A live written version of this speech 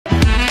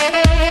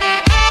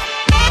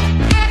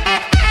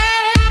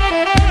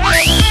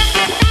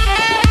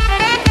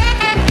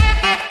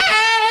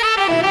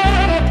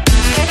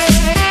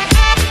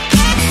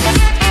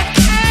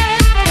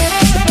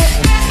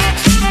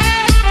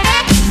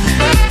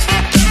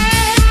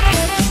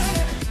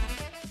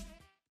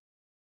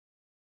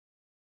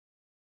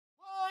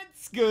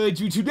good,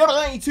 YouTube?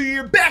 Devil92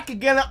 here, back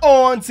again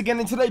once again,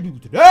 and today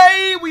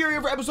we are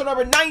here for episode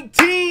number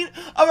 19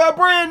 of our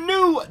brand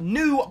new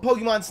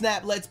Pokemon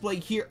Snap Let's Play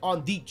here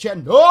on the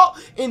channel.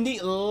 In the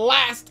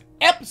last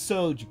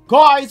episode, you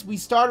guys, we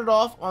started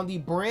off on the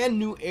brand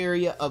new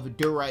area of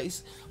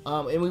Durice,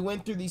 and we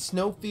went through these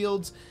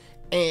Snowfields,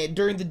 and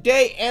during the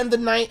day and the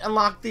night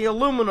unlocked the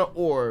Illumina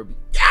Orb.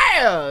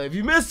 Yeah! If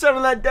you missed some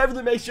of that,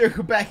 definitely make sure to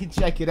go back and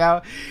check it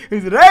out.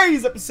 In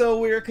today's episode,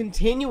 we are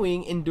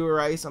continuing in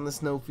Durice on the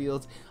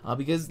Snowfields,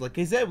 because, like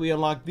I said, we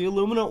unlocked the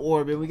Illumina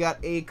Orb, and we got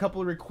a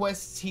couple of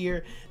requests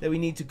here that we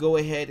need to go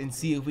ahead and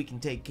see if we can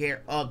take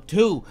care of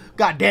too.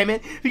 God damn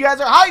it! If you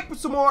guys are hyped for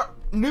some more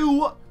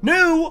new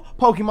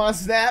Pokemon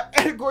Snap,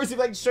 and of course, if you'd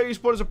like to show your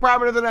support as a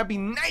prime member of the Nappy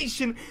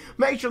Nation,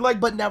 make sure to like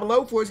button down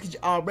below for us, because you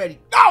already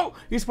know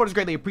your support is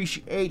greatly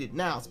appreciated.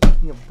 Now,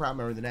 speaking of a prime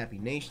member of the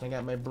Nappy Nation, I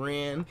got my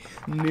brand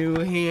new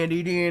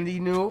handy dandy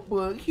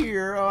notebook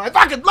here. Oh, I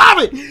fucking love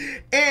it!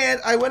 And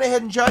I went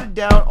ahead and jotted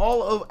down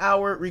all of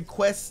our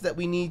requests that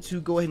we need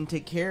to go ahead and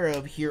take care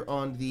of here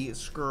on the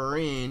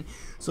screen,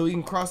 so we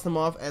can cross them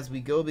off as we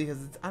go,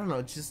 because it's, I don't know,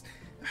 it's just,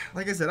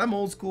 like I said, I'm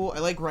old school. I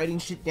like writing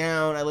shit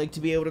down. I like to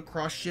be able to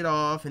cross shit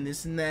off and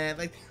this and that.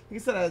 Like I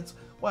said, that's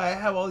why I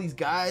have all these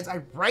guides.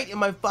 I write in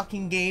my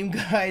fucking game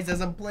guides as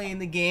I'm playing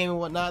the game and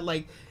whatnot.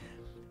 Like,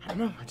 I don't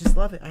know. I just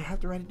love it. I have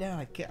to write it down.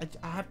 I can't.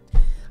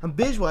 I'm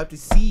visual. I have to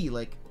see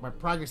like my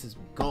progress as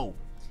we go.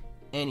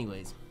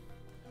 Anyways,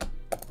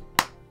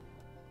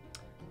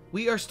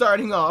 we are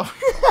starting off.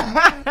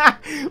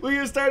 We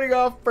are starting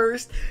off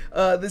first.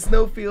 The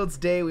Snowfields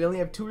day. We only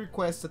have 2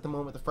 requests at the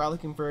moment: the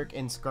Frolicking Verk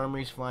and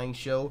Skarmory's Flying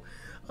Show.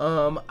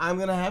 I'm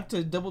gonna have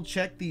to double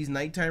check these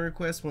nighttime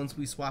requests once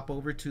we swap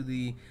over to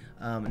the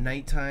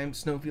nighttime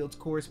Snowfields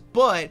course.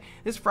 But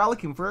this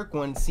Frolicking Verk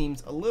one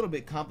seems a little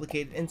bit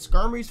complicated, and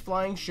Skarmory's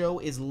Flying Show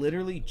is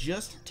literally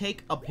just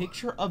take a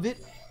picture of it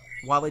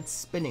while it's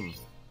spinning.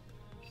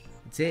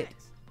 That's it.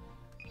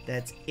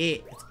 That's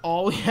it. That's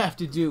all we have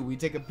to do. We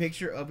take a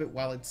picture of it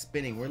while it's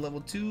spinning. We're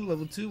level 2,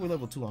 level 2. We're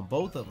level 2 on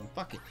both of them.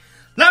 Fuck it.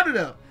 Load it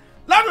up.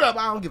 Load it up.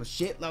 I don't give a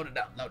shit. Load it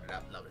up. Load it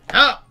up. Load it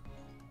up.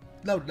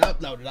 Load it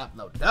up. Load it up.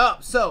 Load it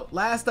up. So,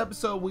 last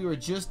episode, we were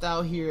just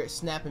out here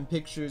snapping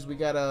pictures. We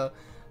got a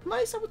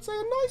nice, I would say,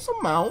 a nice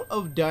amount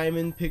of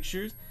diamond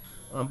pictures.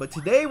 But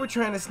today, we're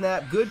trying to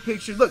snap good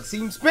pictures. Look, see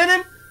them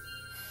spinning?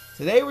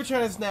 Today, we're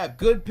trying to snap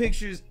good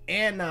pictures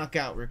and knock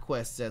out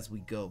requests as we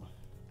go.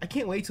 I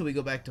can't wait till we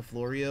go back to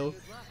Florio.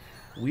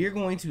 We are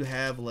going to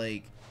have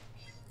like,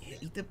 yeah,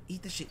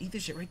 eat the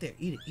shit right there.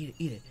 Eat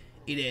it.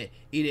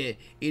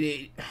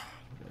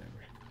 Whatever.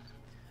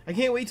 I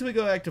can't wait till we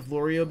go back to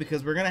Florio,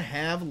 because we're gonna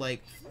have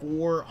like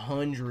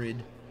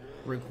 400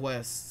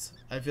 requests.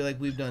 I feel like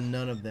we've done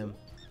none of them.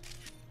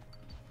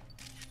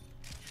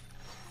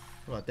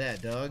 How about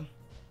that, dog?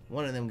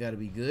 One of them got to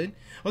be good.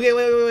 Okay,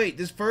 wait.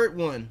 This Furt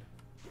one.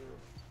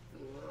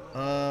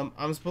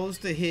 I'm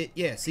supposed to hit,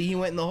 yeah, see, he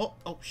went in the hole.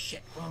 Oh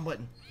shit, wrong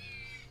button.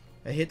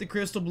 I hit the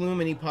crystal bloom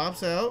and he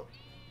pops out.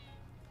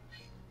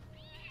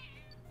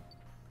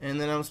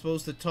 And then I'm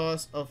supposed to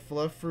toss a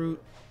fluff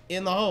fruit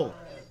in the hole.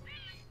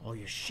 Oh,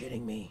 you're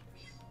shitting me.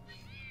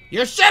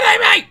 You're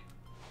shitting me!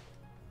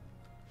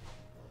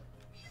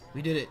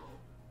 We did it.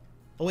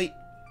 Oh wait.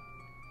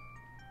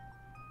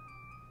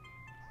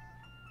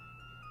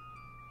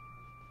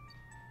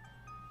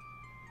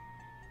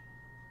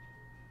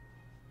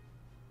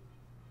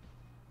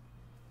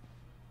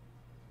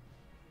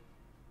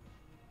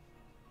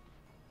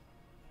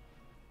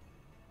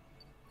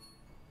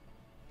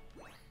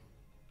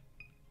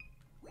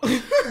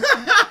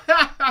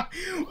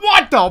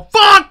 What the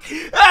fuck?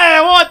 Hey,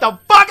 what the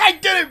fuck? I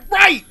did it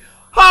right!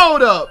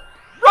 Hold up.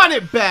 Run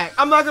it back.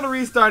 I'm not going to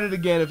restart it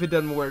again if it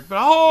doesn't work, but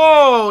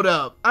hold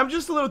up. I'm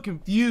just a little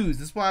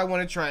confused. That's why I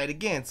want to try it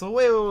again. So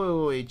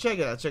wait. Check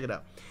it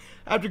out.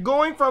 After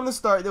going from the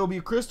start, there will be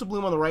a crystal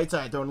bloom on the right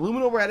side. Throw an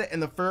Illumina over at it,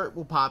 and the Furt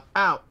will pop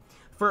out.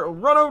 Furt will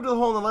run over to the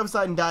hole on the left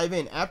side and dive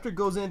in. After it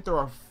goes in, throw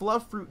a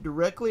fluff fruit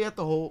directly at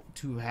the hole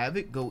to have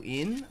it go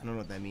in. I don't know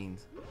what that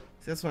means.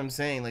 See, that's what I'm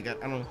saying. Like, I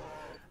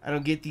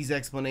don't get these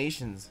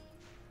explanations.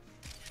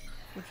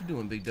 What you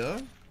doing, big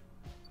dog?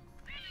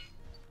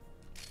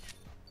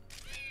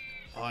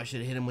 Oh, I should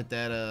have hit him with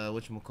that,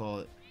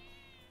 whatchamacallit.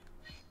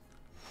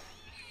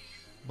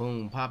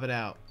 Boom, pop it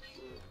out.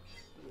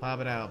 Pop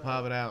it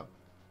out.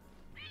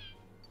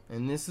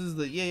 And this is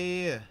the,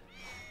 yeah.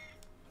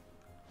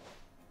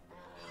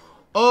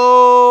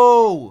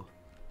 Oh!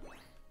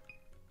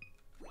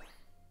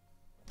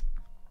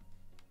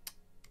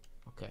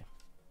 Okay.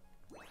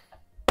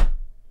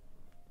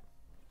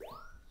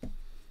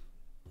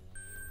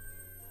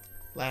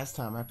 Last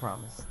time, I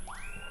promise.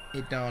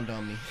 It dawned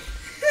on me.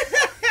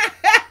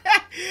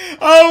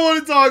 I don't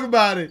want to talk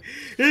about it.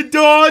 It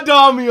dawned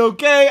on me,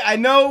 okay? I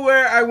know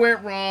where I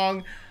went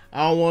wrong.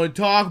 I don't want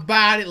to talk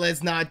about it.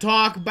 Let's not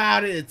talk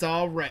about it. It's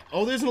all right.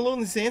 Oh, there's an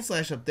Lonely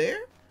Sandslash up there.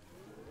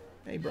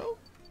 Hey, bro.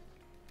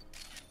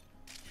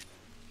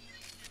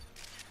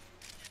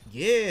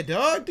 Yeah,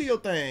 dog. Do your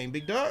thing,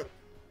 big dog.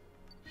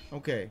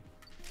 Okay.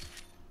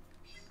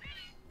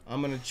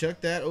 I'm gonna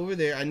chuck that over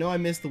there. I know I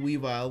missed the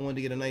Weavile. I wanted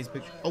to get a nice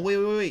picture. Oh,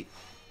 wait.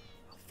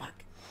 Oh, fuck.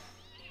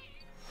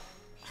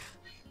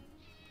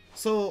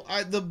 So,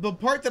 the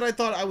part that I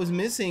thought I was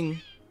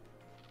missing...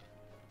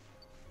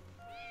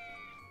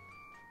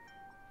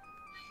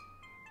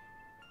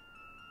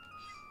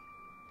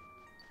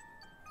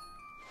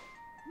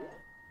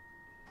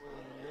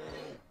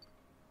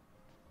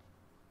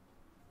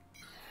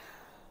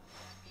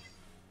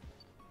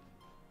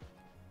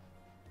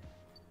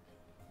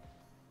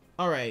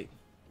 Alright.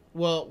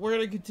 Well, we're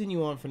going to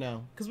continue on for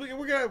now. Because we're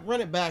going to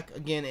run it back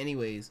again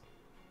anyways.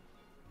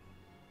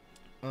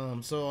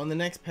 So on the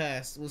next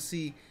pass, we'll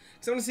see.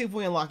 Because I want to see if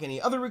we unlock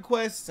any other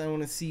requests. I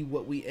want to see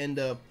what we end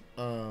up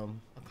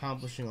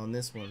accomplishing on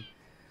this one.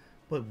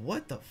 But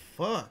what the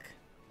fuck?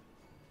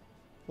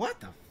 What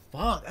the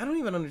fuck? I don't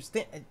even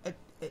understand.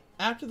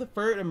 After the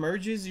fur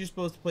emerges, you're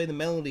supposed to play the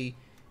melody.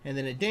 And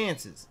then it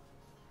dances.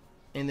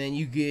 And then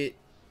you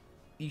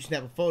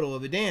snap a photo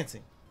of it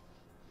dancing.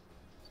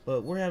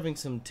 But we're having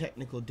some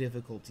technical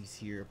difficulties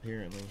here,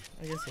 apparently.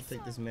 I guess I'll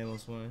take this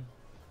Mammoth one.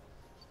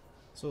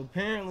 So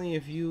apparently,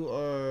 if you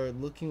are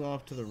looking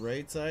off to the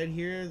right side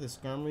here, the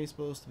Skarmory is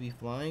supposed to be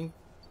flying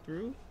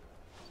through.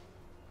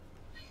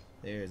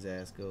 There his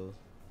ass goes.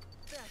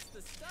 That's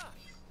the stuff.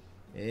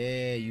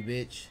 Yeah, you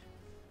bitch.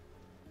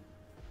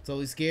 It's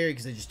always scary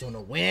because I just don't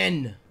know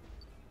when.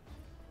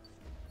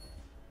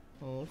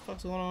 Oh, what the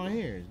fuck's going on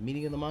here? Is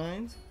meeting of the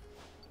minds?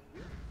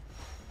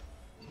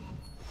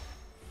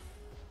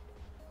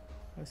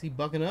 What's he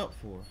bucking up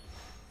for?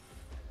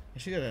 I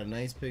should got a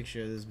nice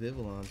picture of this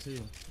Vivillon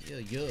too.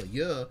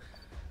 Yeah.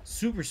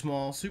 Super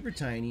small, super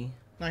tiny.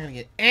 Not gonna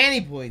get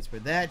any points for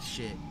that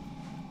shit.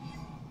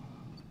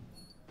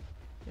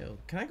 Yo,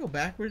 can I go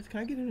backwards?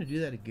 Can I get him to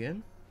do that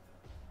again?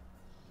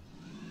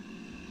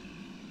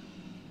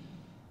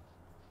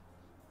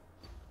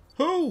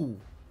 Who?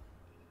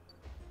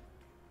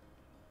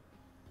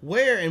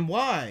 Where and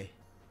why?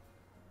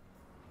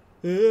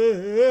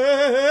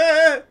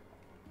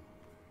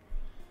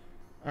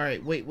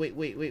 Alright, wait.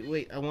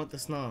 I want the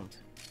snobbed.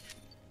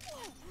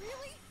 Oh,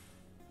 really?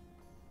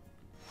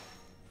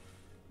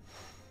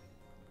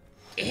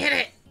 Hit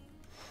it!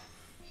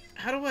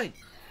 How do I...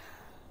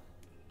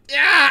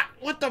 Yeah!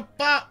 What the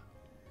fuck?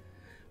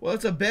 Well,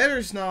 it's a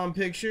better snob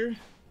picture.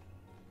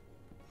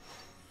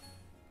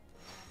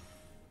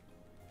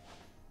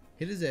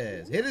 Hit his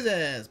ass. Hit his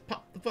ass.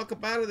 Pop the fuck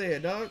up out of there,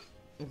 dog.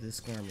 Look at this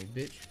Skarmory,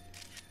 bitch.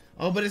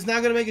 Oh, but it's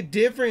not gonna make a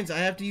difference. I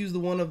have to use the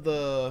one of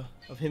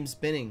him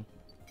spinning.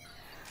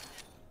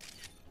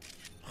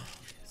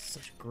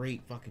 Such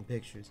great fucking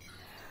pictures.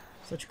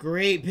 Such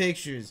great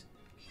pictures.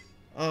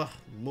 Oh,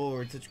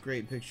 Lord, such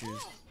great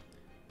pictures.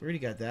 We already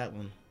got that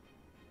one.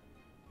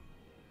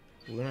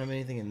 We don't have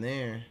anything in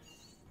there.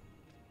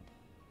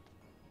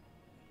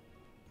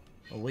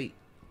 Oh, wait.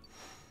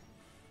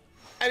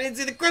 I didn't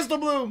see the crystal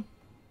bloom!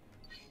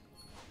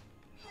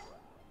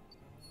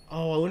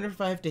 Oh, I wonder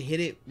if I have to hit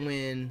it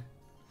when...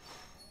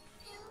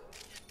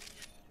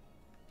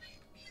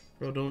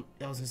 Bro, don't...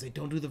 I was gonna say,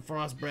 don't do the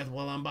frost breath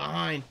while I'm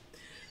behind.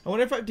 I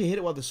wonder if I have to hit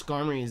it while the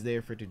Skarmory is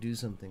there for it to do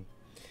something.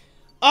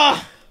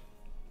 Ah!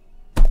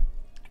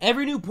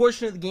 Every new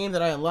portion of the game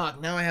that I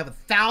unlock, now I have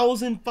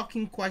 1,000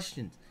 fucking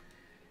questions.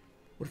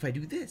 What if I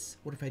do this?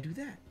 What if I do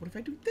that? What if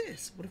I do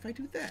this? What if I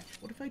do that?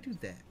 What if I do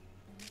that?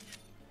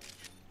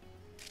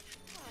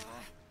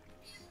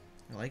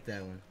 I like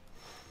that one.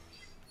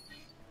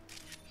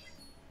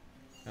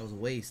 That was a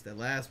waste. That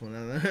last one.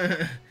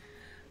 That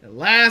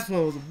last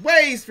one was a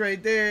waste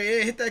right there.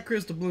 Yeah, hit that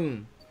crystal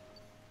bloom.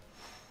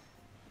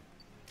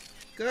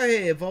 Go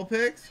ahead,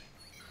 Vulpix.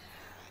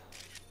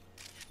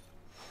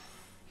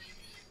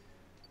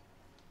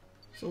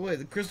 So wait,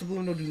 the crystal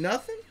bloom don't do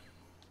nothing?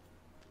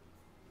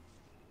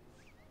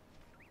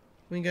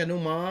 We ain't got no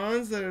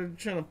mons that are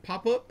trying to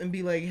pop up and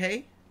be like,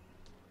 hey.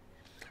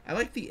 I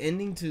like the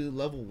ending to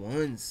level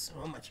 1 so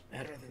much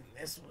better than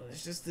this one.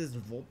 It's just this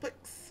Vulpix.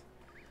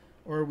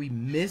 Or are we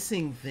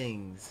missing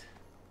things?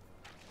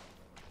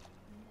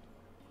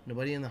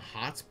 Nobody in the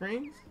hot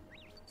springs?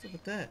 What's up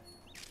with that?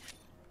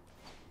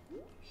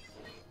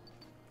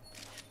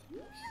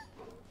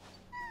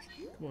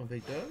 Come on,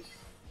 big dog.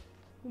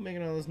 Who's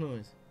making all this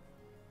noise?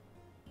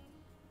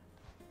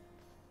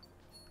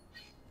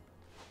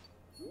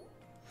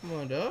 Come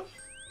on, dog.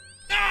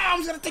 Ah, I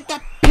was gonna take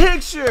that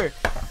picture!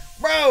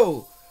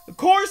 Bro, the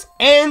course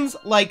ends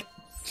like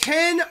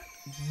 10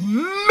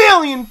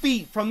 million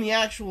feet from the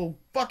actual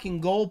fucking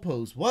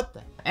goalpost. What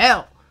the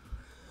hell?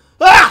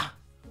 Ah!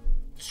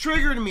 It's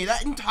triggered me.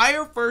 That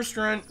entire first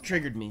run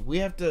triggered me. We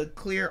have to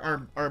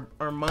clear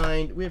our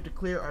mind. We have to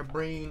clear our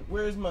brain.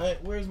 Where's my...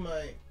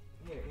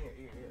 Here.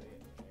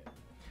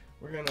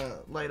 We're gonna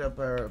light up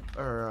our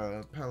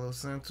Palo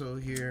Santo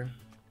here.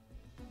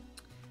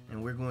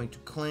 And we're going to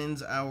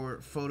cleanse our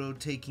photo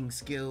taking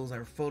skills,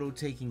 our photo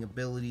taking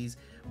abilities.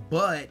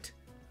 But,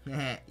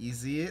 you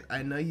see it?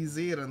 I know you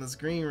see it on the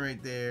screen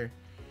right there.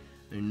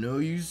 I know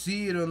you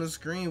see it on the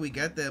screen. We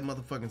got that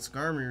motherfucking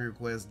Skarmory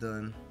request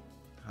done.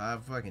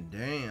 Hot fucking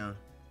damn.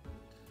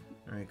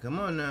 Alright, come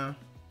on now.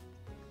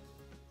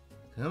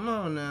 Come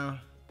on now.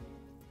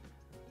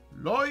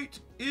 Light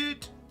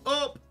it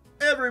up,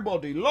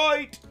 everybody.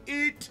 Light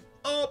it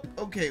up.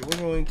 Okay, we're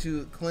going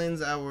to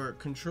cleanse our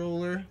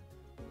controller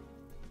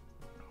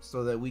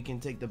so that we can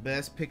take the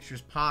best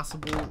pictures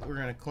possible. We're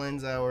going to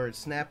cleanse our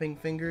snapping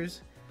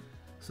fingers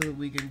so that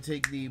we can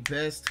take the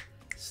best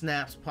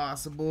snaps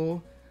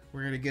possible.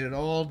 We're going to get it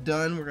all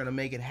done. We're going to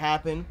make it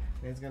happen.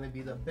 And it's going to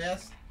be the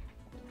best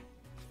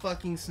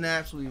fucking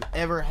snaps we've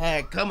ever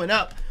had coming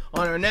up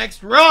on our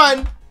next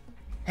run.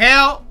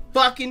 Hell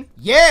fucking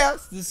yeah.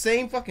 It's the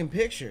same fucking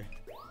picture.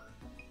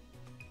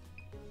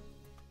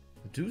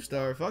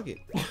 2-star, fuck it.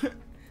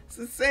 It's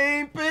the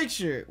same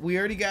picture. We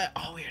already got,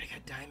 oh, we already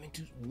got diamond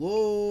 2.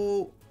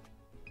 Whoa.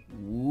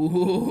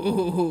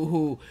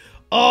 Whoa.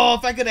 Oh,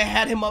 if I could have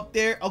had him up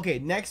there. Okay,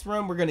 next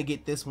run, we're going to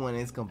get this one,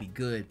 and it's going to be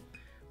good.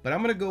 But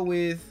I'm going to go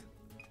with,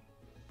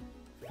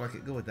 fuck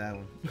it, go with that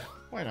one.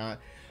 Why not?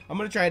 I'm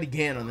going to try it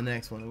again on the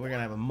next one. We're going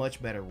to have a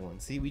much better one.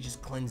 See, we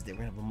just cleansed it. We're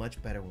going to have a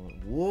much better one.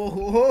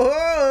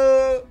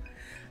 Whoa.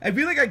 I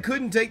feel like I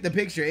couldn't take the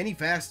picture any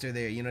faster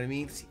there. You know what I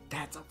mean? See,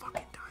 that's a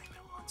fucking diamond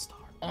 1-star.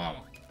 Oh,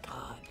 my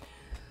God.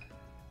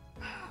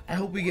 I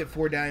hope we get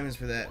 4 diamonds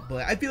for that.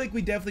 But I feel like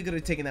we definitely could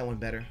have taken that one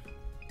better.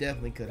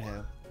 Definitely could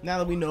have. Now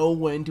that we know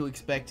when to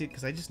expect it.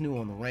 Because I just knew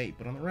on the right.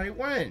 But on the right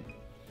when?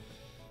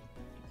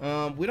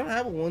 We don't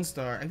have a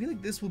 1-star. I feel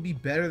like this would be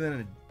better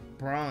than a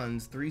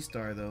bronze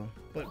 3-star though.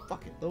 But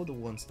fuck it, load the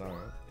 1-star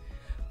up.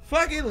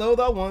 Fuck it, load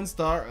that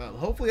 1-star up.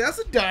 Hopefully that's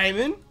a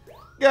diamond.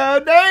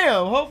 God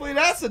damn, hopefully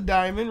that's a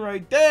diamond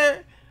right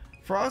there.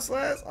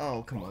 Frostlass?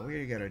 Oh, come on, we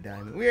already got our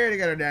diamond. We already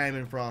got our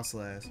diamond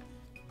Frostlass.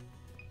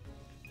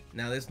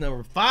 Now this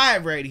number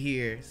 5 right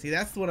here. See,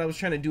 that's what I was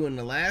trying to do in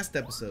the last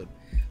episode.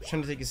 I was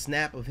trying to take a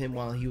snap of him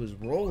while he was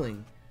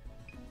rolling.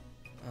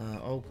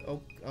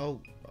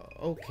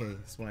 Okay,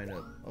 swine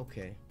up.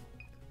 Okay.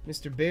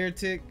 Mr.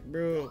 Beartick,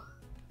 bro.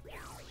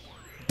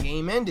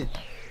 Game ended.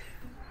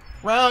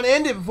 Round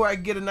ended before I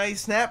get a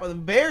nice snap of the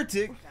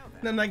Beartick.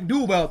 Nothing I can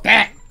do about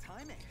that.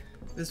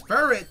 This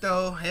Ferret,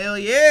 though, hell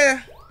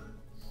yeah.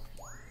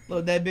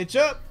 Load that bitch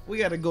up. We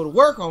gotta go to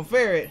work on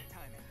Ferret.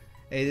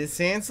 Hey, this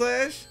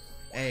Sandslash.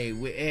 Hey,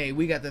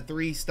 we got the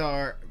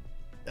 3-star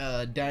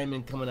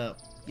diamond coming up.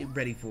 Get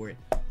ready for it.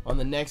 On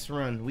the next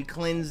run. We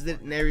cleansed it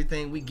and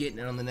everything. We getting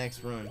it on the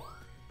next run.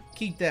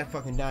 Keep that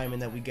fucking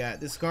diamond that we got.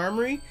 This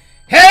Skarmory.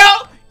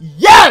 Hell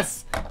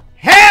yes!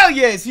 Hell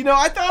yes! You know,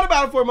 I thought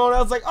about it for a moment.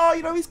 I was like, oh,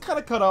 you know, he's kind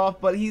of cut off,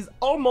 but he's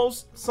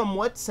almost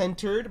somewhat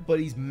centered, but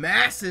he's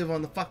massive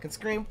on the fucking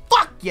screen.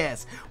 Fuck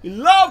yes! We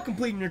love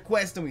completing your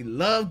quest, and we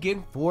love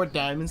getting 4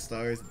 diamond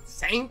stars at the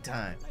same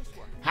time.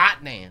 Hot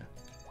damn.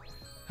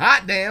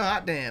 Hot damn,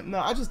 hot damn. No,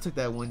 I just took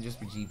that one just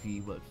for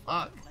GP, but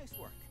fuck.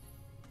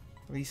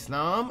 These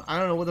Snom? I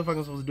don't know what the fuck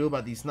I'm supposed to do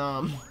about these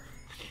Snom.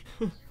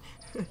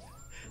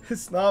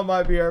 Snom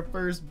might be our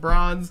first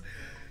bronze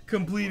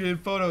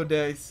completed photo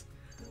dice.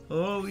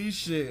 Holy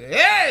shit.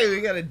 Hey, we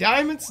got a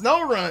diamond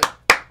snow run.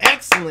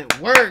 Excellent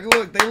work.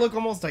 Look, they look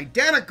almost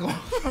identical.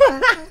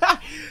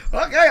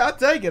 Okay, I'll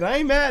take it. I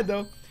ain't mad,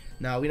 though.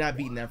 No, we're not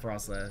beating that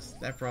Frostlass.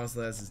 That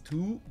Frostlass is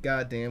too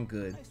goddamn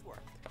good.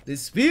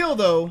 This Spiel,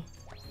 though.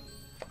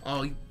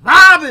 Oh, you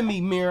robbing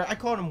me, Mirror. I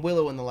called him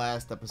Willow in the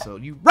last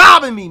episode. You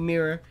robbing me,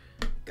 Mirror.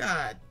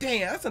 God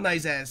damn, that's a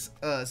nice-ass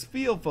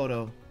Spiel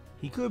photo.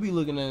 He could be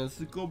looking at us.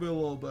 It could be a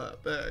little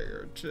bit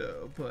bigger,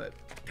 too, but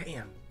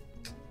damn.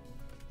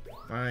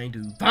 Fine,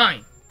 dude.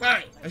 Fine.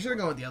 Fine. I should have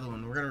gone with the other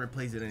one. We're going to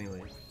replace it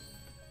anyway.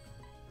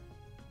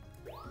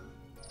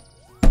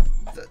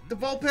 The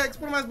Vulpix?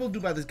 What am I supposed to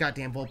do about this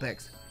goddamn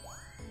Vulpix?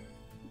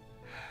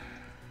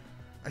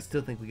 I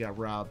still think we got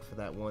robbed for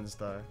that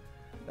 1-star.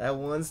 That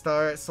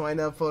 1-star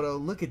swine up photo.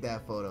 Look at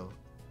that photo.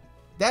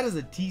 That is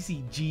a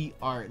TCG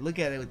art. Look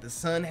at it with the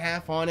sun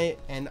half on it.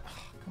 And,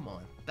 oh, come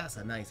on. That's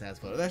a nice ass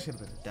photo. That should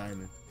have been a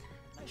diamond.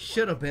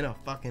 Should have been a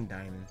fucking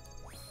diamond.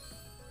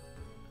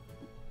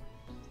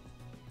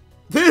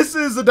 This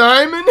is a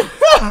diamond?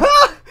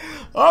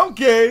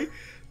 Okay.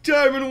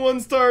 Diamond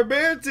 1-star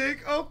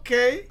Beartick.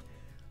 Okay.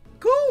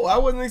 Cool. I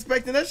wasn't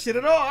expecting that shit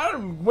at all. I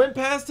went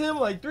past him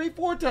like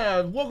 3-4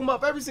 times. Woke him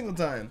up every single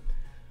time.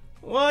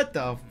 What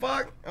the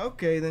fuck?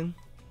 Okay then.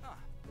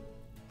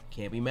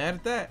 Can't be mad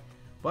at that.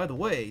 By the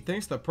way,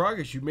 thanks to the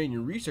progress you made in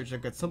your research,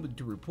 I've got something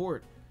to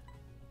report.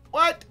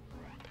 What?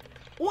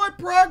 What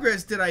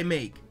progress did I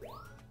make?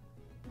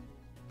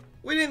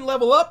 We didn't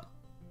level up.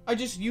 I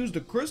just used a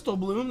crystal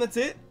bloom, that's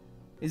it.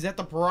 Is that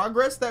the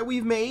progress that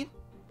we've made?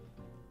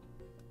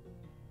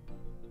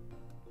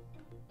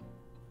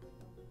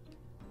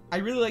 I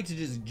really like to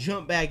just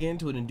jump back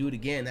into it and do it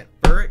again. That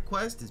ferret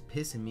quest is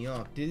pissing me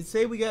off. Did it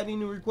say we got any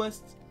new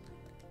requests?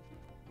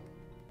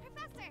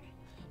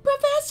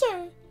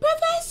 Professor!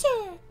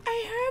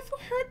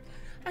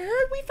 I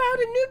heard we found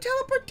a new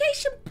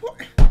teleportation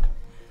port.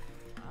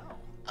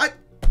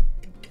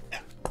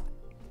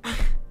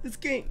 This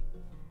game.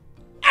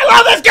 I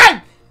love this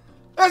game!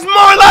 There's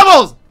more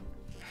levels!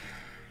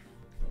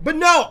 But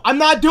no, I'm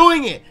not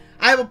doing it.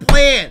 I have a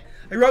plan.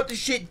 I wrote this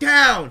shit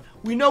down.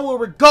 We know where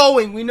we're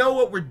going. We know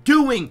what we're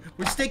doing.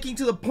 We're sticking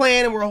to the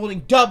plan and we're holding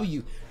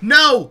W.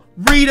 No,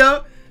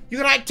 Rita,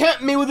 you're gonna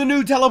tempt me with a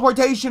new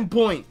teleportation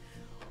point.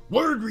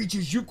 Word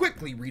reaches you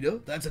quickly,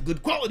 Rita. That's a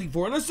good quality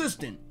for an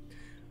assistant.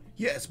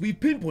 Yes, we've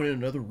pinpointed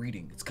another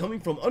reading. It's coming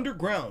from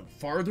underground,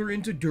 farther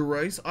into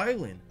Durice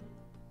Island.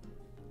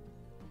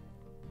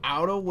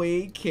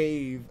 Out-of-way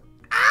cave.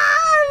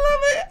 I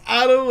love it.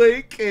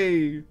 Out-of-way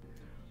cave.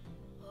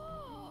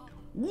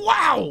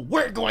 Wow,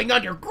 we're going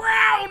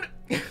underground.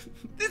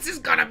 This is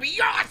gonna be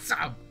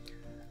awesome.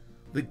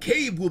 The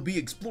cave we'll be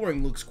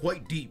exploring looks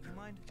quite deep.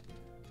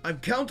 I'm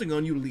counting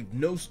on you to leave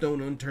no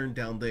stone unturned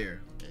down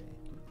there.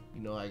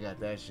 You know I got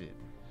that shit.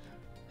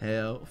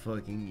 Hell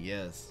fucking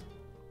yes.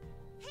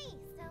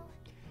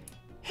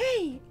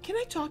 Hey, can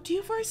I talk to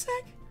you for a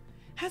sec?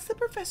 Has the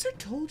professor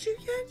told you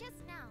yet?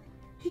 Just now.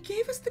 He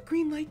gave us the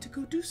green light to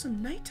go do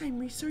some nighttime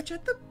research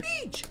at the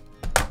beach.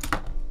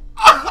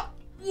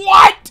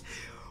 What?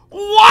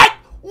 What?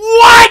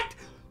 What?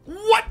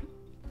 What?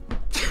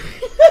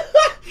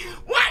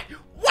 What?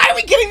 Why are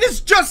we getting this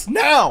just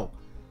now?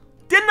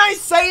 Didn't I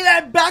say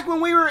that back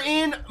when we were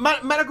in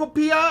Medical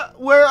Pia,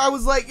 where I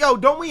was like, yo,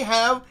 don't we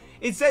have,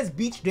 it says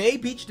beach day,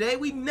 beach day.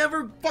 We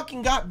never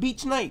fucking got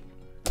beach night.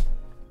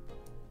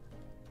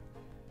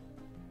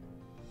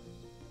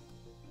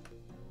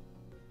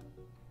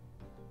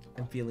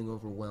 I'm feeling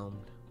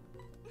overwhelmed.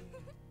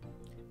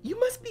 You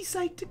must be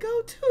psyched to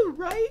go too,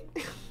 right?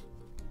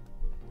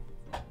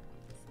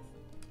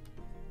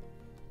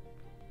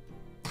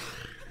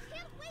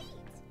 Can't wait.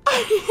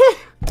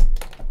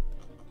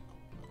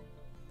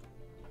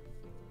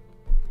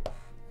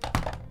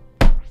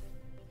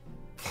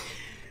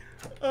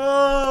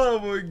 Oh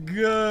my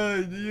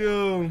god,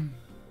 yo.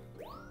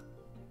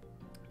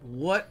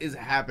 What is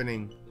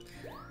happening?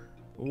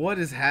 What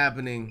is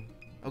happening?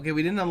 Okay,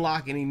 we didn't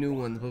unlock any new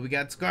ones, but we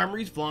got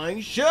Skarmory's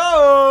Flying Show!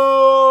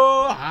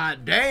 Hot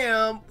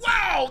damn!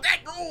 Wow,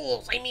 that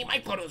rules! I mean, my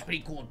photo's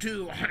pretty cool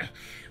too.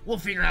 We'll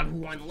figure out who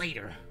won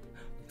later.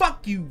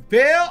 Fuck you,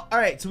 Phil!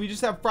 Alright, so we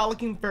just have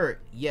Frolicking Ferret.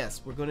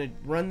 Yes, we're gonna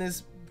run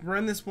this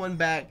one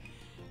back.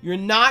 You're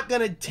not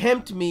gonna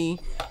tempt me.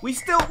 We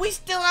still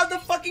have the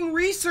fucking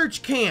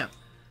research camp.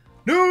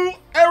 New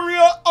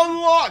area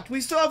unlocked.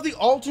 We still have the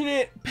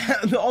alternate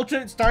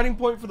starting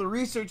point for the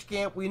research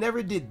camp. We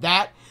never did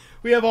that.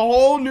 We have a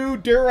whole new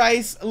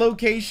Durice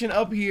location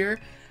up here.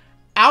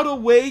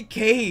 Out-of-way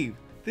cave.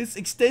 This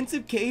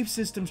extensive cave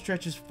system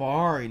stretches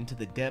far into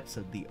the depths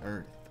of the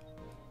earth.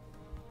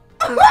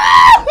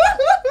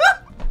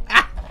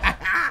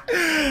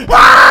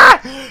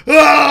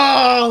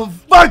 Oh,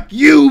 fuck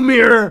you,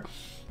 Mirror.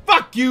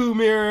 Fuck you,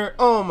 Mirror.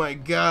 Oh my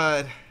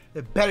god.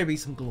 There better be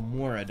some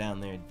Glamora down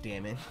there,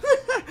 damn it.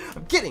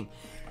 I'm kidding.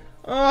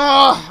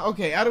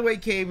 Okay, out-of-way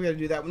cave, we gotta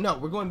do that. No,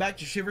 we're going back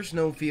to Shiver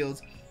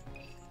Snowfields.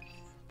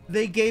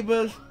 They gave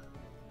us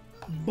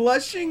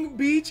Blushing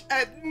Beach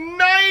at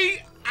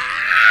night.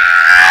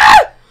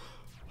 Ah!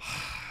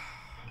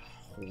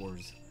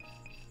 Whores.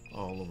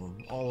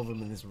 All of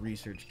them in this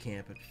research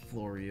camp at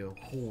Florio.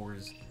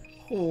 Whores.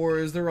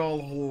 Whores, they're all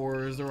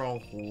whores. They're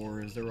all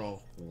whores. They're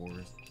all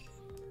whores.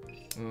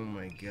 Oh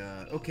my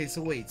god. Okay,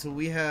 so wait, so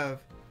we have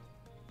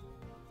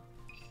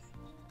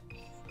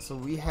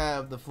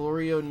the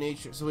Florio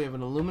Nature, so we have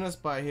an Illumina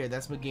spot here,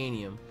 that's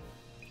Meganium.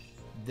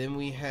 Then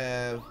we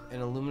have an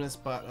Illumina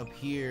spot up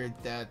here,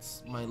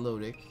 that's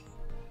Milotic.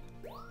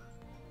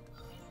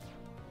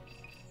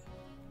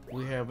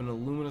 We have an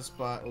Illumina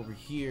spot over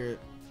here,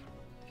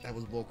 that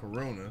was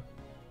Volcarona.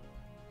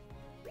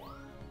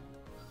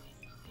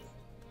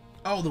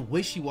 Oh, the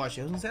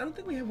Wishy-Washy. I was gonna say, I don't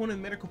think we have one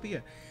in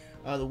Medicopia.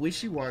 The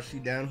Wishy-Washy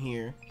down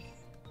here.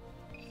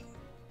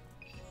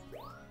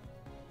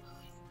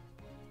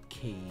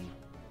 Cave.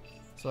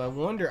 So I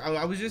wonder,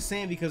 I was just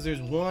saying because there's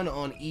one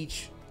on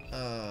each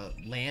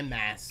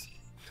landmass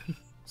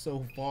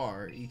so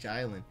far, each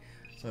island.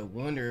 So I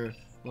wonder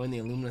when the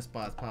Illumina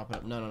spots pop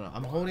up. No.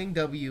 I'm holding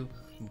W.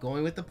 I'm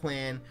going with the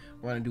plan.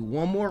 We're going to do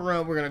one more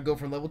run. We're going to go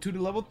from level 2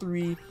 to level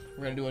 3.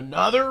 We're going to do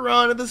another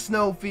run of the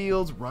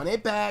Snowfields. Run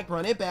it back,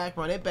 run it back,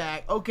 run it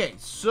back. Okay,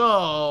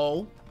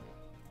 so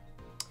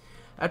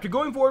after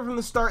going forward from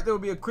the start, there will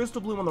be a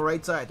crystal bloom on the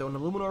right side. Throw an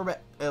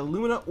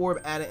Illumina orb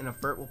at it and a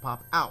Furt will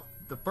pop out.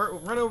 The Furt will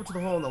run over to the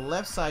hole on the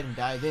left side and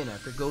dive in.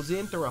 After it goes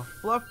in, throw a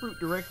fluff fruit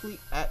directly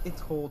at its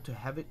hole to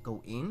have it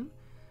go in.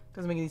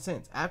 Doesn't make any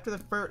sense. After the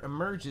Furt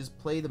emerges,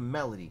 play the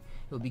melody.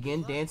 It will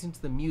begin dancing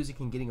to the music,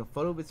 and getting a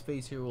photo of its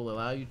face here will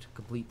allow you to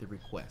complete the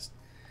request.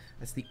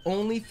 That's the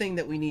only thing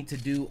that we need to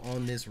do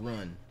on this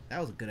run.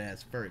 That was a good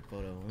ass Furt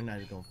photo. We're not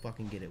even gonna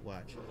fucking get it.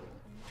 Watch.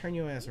 Turn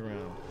your ass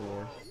around,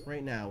 or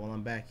right now while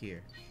I'm back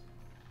here.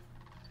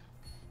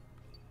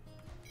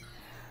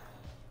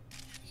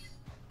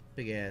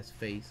 Big ass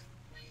face.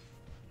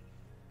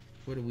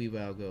 Where did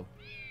Weavile go?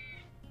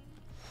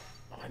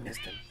 Oh, I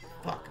missed him.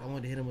 Fuck, I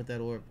wanted to hit him with that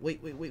orb. Wait.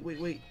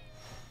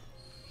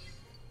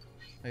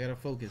 I gotta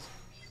focus.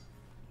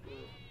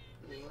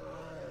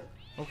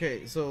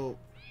 Okay, so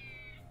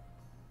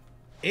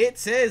it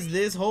says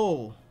this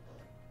hole.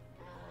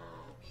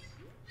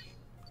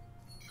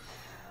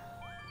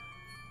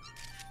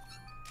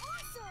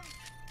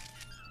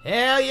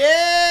 Hell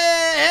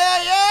yeah!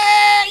 Hell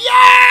yeah!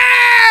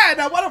 Yeah!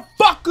 Now why the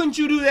fuck couldn't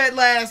you do that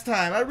last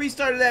time? I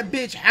restarted that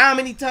bitch how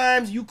many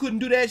times? You couldn't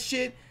do that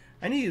shit?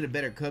 I needed a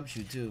better cub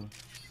shoot too.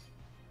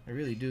 I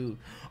really do.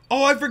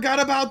 Oh, I forgot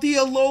about the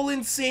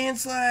Alolan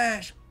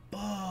Sandslash.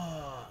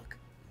 Fuck.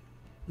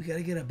 We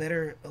gotta get a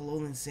better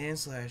Alolan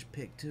Sandslash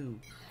pick too.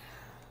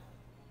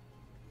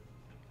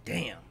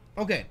 Damn.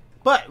 Okay,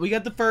 but we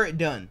got the ferret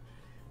done.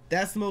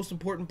 That's the most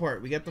important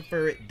part. We got the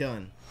ferret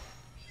done.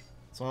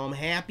 So I'm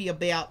happy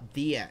about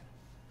that.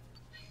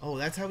 Oh,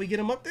 that's how we get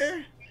him up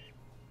there?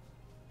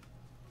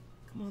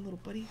 Come on, little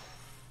buddy.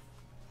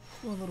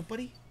 Come on, little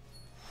buddy.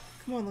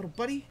 Come on, little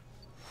buddy.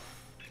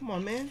 Come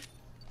on, man.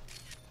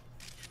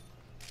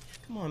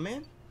 Come on,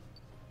 man.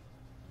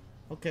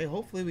 Okay,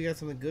 hopefully we got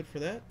something good for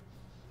that.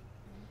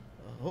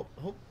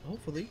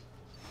 Hopefully.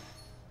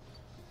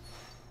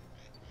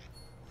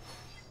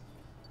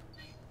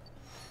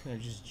 Can I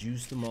just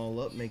juice them all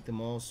up, make them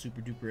all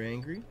super duper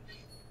angry?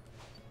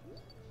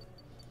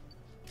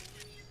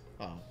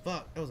 Oh,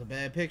 fuck. That was a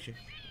bad picture.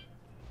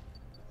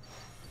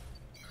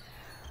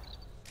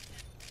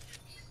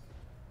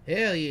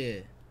 Hell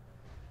yeah.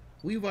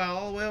 Weavile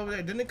all the way over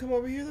there. Didn't it come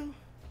over here, though?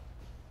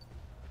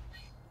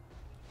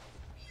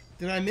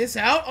 Did I miss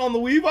out on the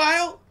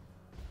Weavile?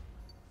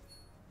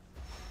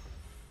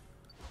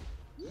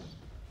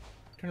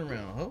 Turn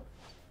around, ho.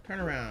 Turn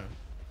around.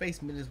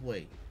 Face me this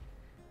way.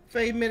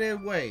 Face me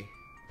that way.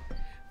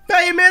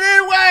 Face me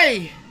that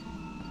way!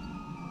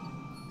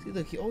 See,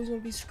 look, he always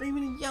want to be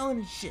screaming and yelling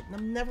and shit, and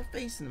I'm never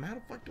facing him. How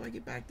the fuck do I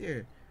get back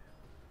there?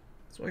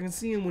 So I can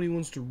see him when he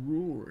wants to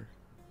roar.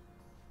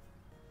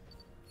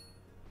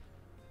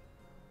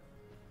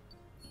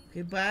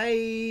 Okay,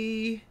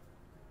 bye.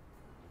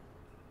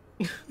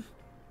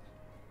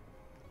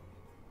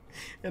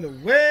 And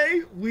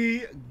away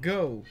we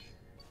go.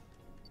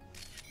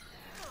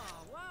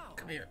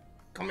 Come here.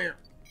 Come here.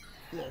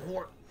 Little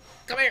whore.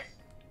 Come here.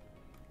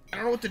 I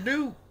don't know what to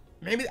do.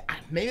 Maybe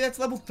that's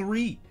level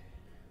 3.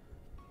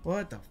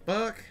 What the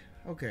fuck?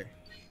 Okay.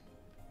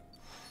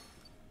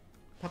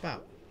 Pop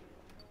out.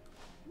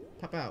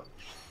 Pop out.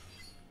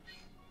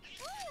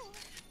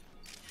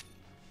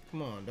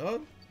 Come on,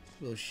 dog.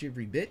 Little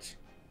shivery bitch.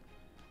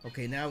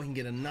 Okay, now we can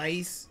get a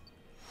nice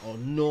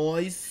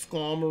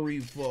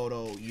Skarmory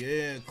photo.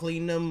 Yeah,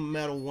 clean them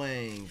metal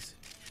wings.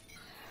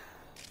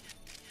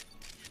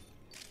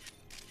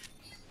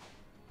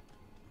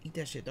 Eat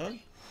that shit, dog.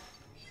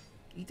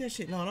 Eat that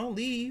shit. No, don't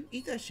leave.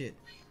 Eat that shit.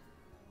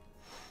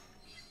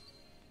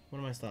 What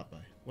am I stopped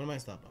by? What am I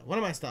stopped by? What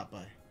am I stopped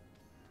by?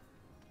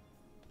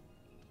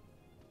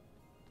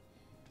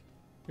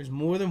 There's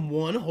more than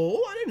one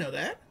hole? I didn't know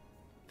that.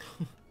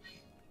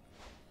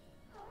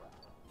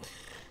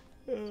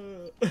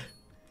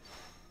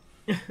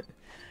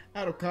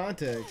 Out of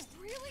context.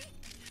 Oh, really?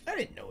 I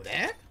didn't know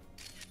that.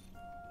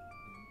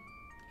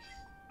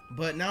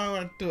 But now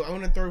I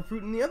want to throw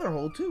fruit in the other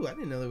hole too. I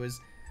didn't know there was.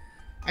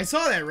 I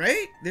saw that,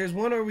 right? There's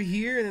one over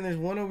here and then there's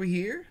one over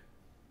here.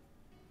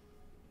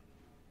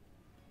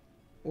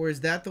 Or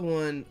is that the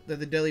one that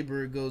the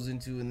Delibird goes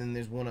into and then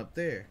there's one up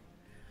there?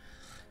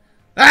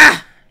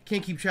 Ah!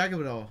 Can't keep track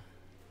of it all.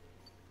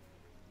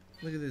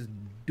 Look at this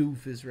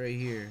doofus right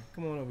here.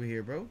 Come on over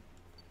here, bro.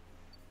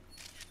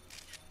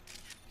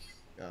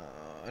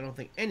 I don't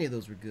think any of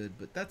those were good,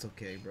 but that's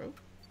okay, bro.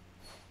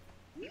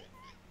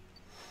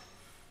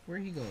 Where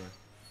are you going?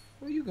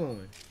 Where are you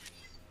going?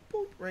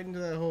 Boop, right into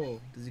that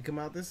hole. Does he come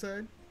out this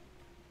side?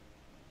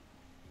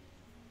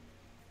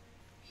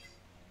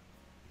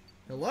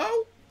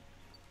 Hello?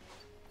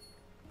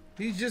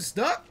 He's just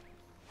stuck?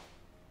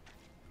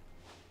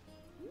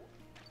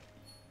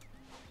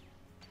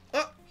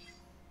 Oh!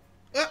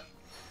 Oh!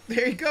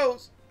 There he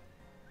goes.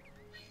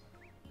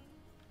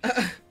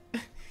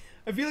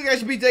 I feel like I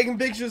should be taking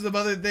pictures of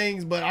other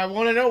things, but I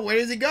want to know, where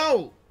does he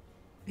go?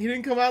 He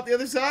didn't come out the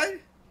other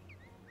side?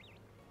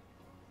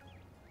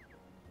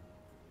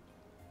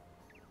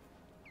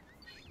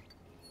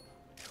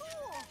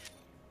 Cool.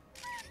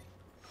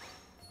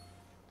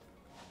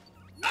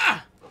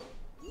 Ah!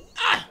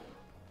 Ah!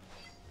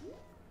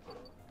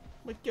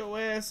 Lick your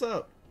ass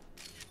up.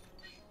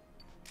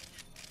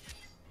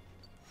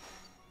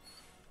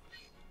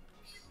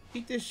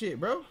 Eat this shit,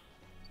 bro.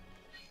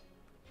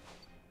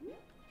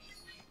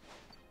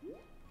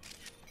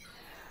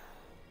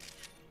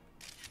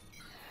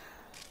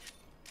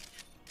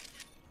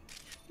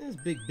 This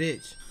big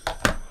bitch.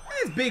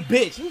 This big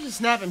bitch. He's just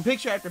snapping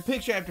picture after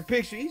picture after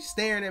picture. He's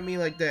staring at me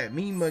like that.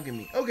 Me mugging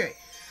me. Okay.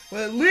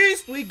 Well, at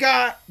least we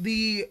got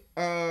the,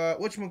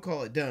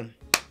 whatchamacallit done.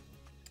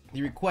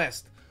 The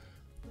request.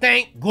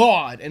 Thank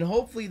God. And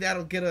hopefully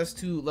that'll get us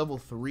to level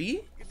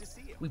 3. Good to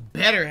see you. We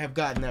better have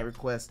gotten that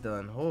request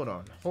done. Hold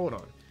on. Hold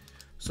on.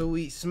 So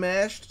we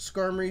smashed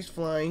Skarmory's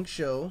flying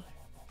show.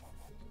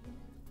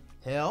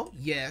 Hell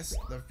yes.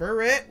 The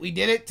ferret. We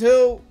did it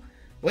too.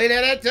 We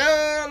did it too!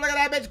 Look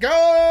at that bitch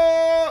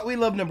go! We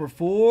love number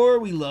 4.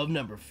 We love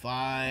number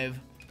 5.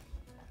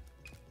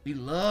 We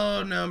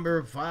love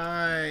number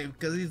 5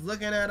 because he's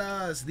looking at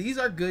us. These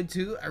are good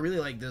too. I really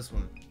like this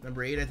one.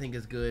 Number 8 I think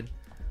is good.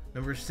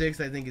 Number 6,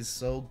 I think, is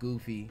so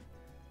goofy.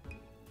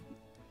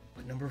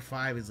 But number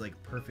 5 is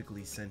like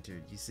perfectly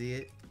centered. You see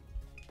it?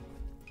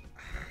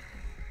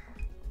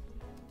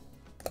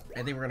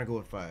 I think we're gonna go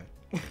with 5.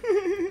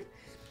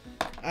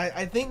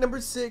 I think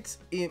number 6,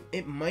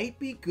 it might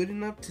be good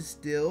enough to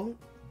still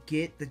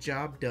get the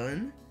job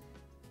done,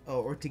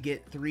 or to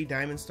get 3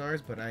 diamond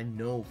stars, but I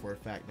know for a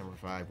fact number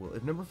 5 will.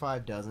 If number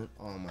 5 doesn't,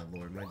 oh my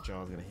lord, my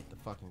jaw's gonna hit the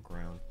fucking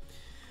ground.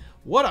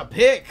 What a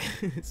pick!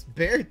 It's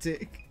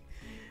Beartic.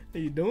 How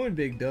you doing,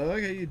 big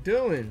dog? How you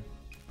doing?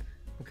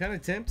 I'm kind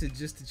of tempted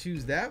just to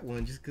choose that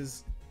one, just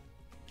because.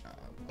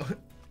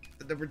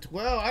 Number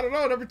 12, I don't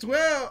know. Number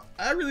 12,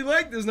 I really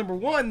like this number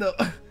 1 though.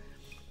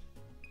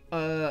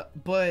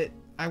 But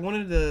I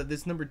wanted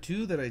this number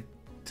 2 that I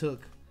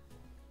took.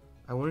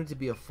 I wanted to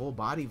be a full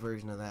body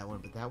version of that one,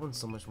 but that one's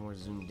so much more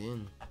zoomed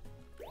in.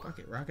 Fuck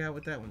it, rock out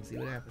with that one. See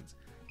what happens.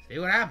 See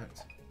what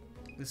happens.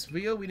 This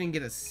field, we didn't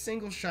get a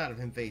single shot of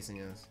him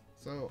facing us,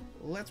 so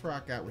let's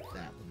rock out with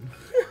that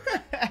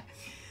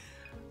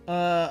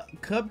one.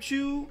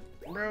 Cubchew,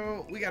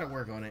 bro, we gotta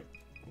work on it.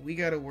 We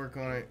gotta work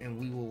on it, and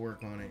we will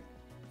work on it.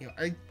 You know,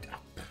 I'm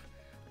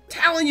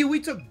telling you, we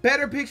took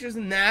better pictures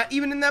than that,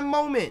 even in that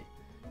moment.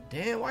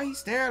 Damn, why he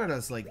staring at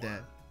us like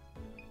that?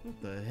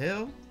 What the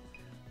hell?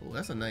 Oh,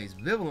 that's a nice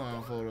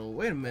Vivillon photo.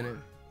 Wait a minute.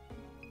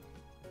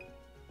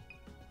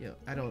 Yo,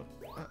 I don't.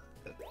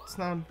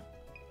 Snom,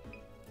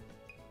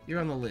 you're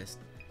on the list.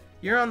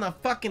 You're on the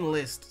fucking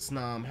list,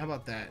 Snom. How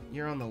about that?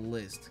 You're on the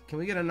list. Can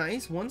we get a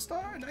nice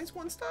 1-star? A nice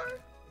 1-star?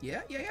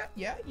 Yeah. Ooh,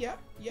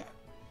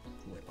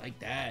 I like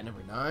that.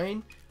 Number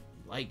 9.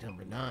 Like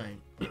number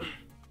 9.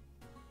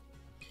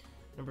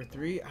 Number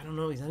 3. I don't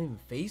know. He's not even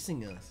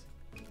facing us.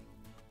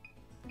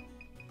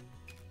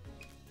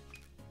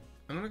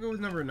 I'm gonna go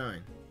with number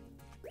 9.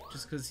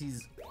 Just because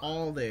he's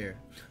all there.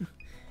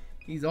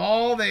 He's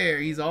all there.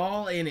 He's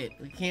all in it.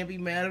 We can't be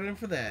mad at him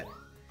for that.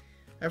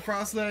 That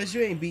Frostlash,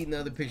 you ain't beating the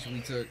other picture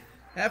we took.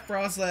 That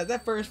Frostlash,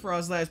 that first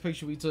Frostlash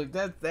picture we took,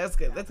 that's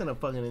in a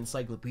fucking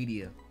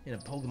encyclopedia. In a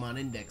Pokemon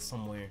index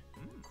somewhere.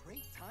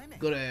 Great timing.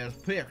 Good ass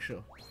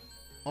picture.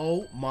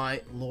 Oh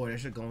my lord, I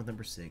should have gone with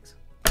number 6.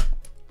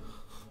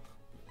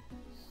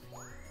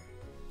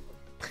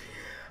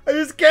 I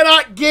just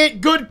cannot get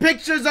good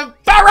pictures of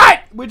Ferret!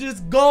 Which is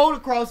gold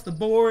across the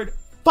board.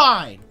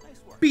 Fine.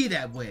 Be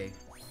that way.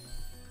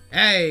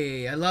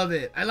 Hey, I love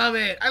it. I love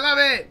it. I love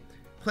it.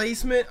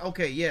 Placement.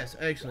 Okay, yes.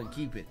 Excellent.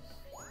 Keep it.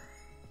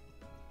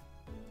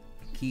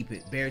 Keep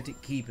it.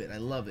 Beartic, keep it. I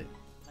love it.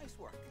 Nice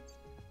work.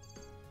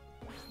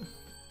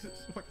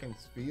 This fucking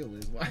spiel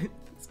is why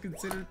it's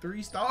considered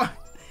 3 stars.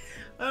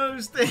 I don't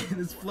understand.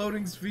 This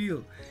floating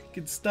spiel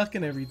gets stuck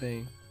in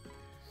everything.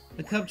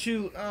 The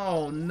Cubchew.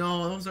 Oh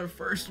no, that was our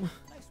first one.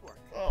 Nice work.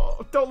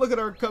 Oh, don't look at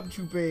our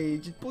Cubchew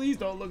page. Please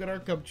don't look at our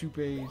Cubchew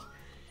page.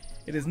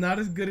 It is not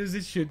as good as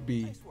it should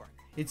be. Nice work.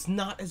 It's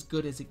not as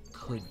good as it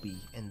could be,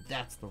 and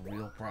that's the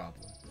real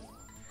problem.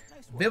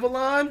 Nice work.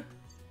 Vivillon.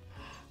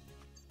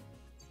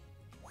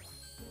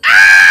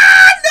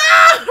 Ah,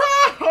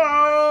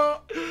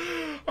 no!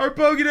 Our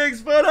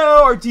Pokédex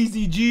photo, our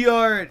TCG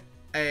art.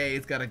 Hey,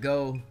 it's gotta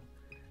go.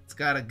 It's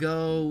gotta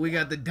go. We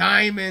got the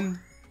diamond.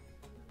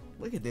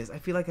 Look at this. I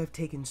feel like I've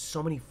taken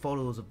so many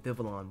photos of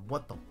Vivillon.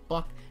 What the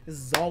fuck? This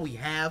is all we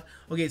have.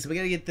 Okay, so we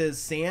gotta get the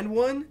sand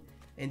one.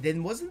 And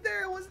then wasn't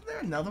there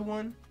another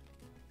one?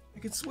 I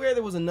could swear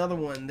there was another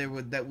one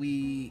that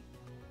we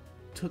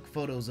took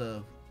photos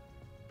of.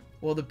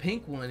 Well, the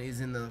pink one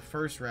is in the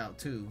first route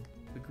too.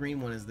 The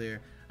green one is there.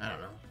 I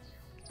don't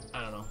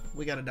know.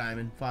 We got a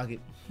diamond. Fuck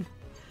it.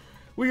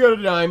 We got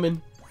a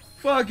diamond.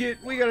 Fuck it.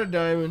 We got a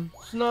diamond.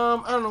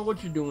 Snom, I don't know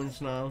what you're doing,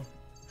 Snom.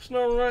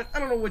 Snowrun, I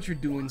don't know what you're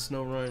doing,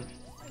 Snowrun.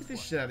 Get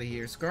this shit out of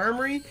here.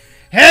 Skarmory?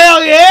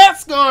 Hell yeah,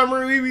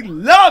 Skarmory. We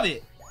love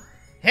it.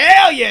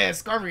 Hell yeah,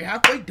 Skarmory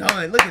halfway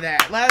done. Look at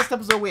that. Last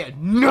episode we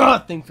had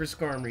nothing for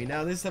Skarmory.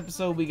 Now this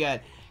episode we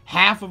got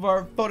half of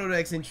our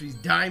Photodex entries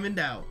diamond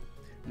out.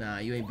 Nah,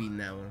 you ain't beating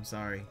that one. I'm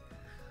sorry.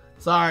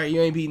 Sorry,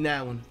 you ain't beating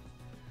that one.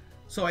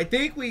 So I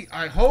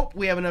hope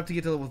we have enough to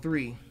get to level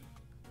 3.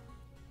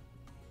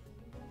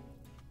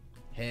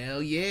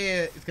 Hell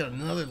yeah. It's got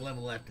another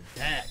level after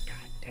that. God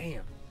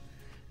damn.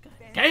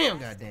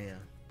 God damn.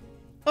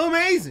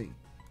 Amazing.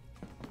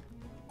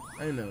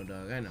 I know,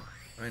 dog. I know.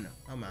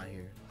 I'm out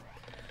here.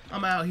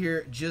 I'm out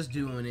here just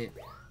doing it.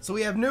 So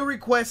we have new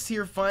requests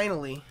here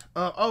finally.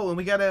 Oh, and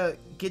we gotta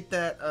get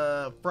that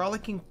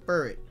Frolicking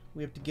Ferret.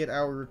 We have to get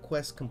our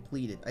request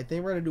completed. I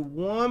think we're gonna do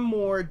one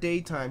more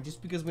daytime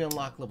just because we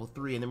unlock level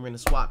 3, and then we're gonna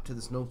swap to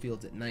the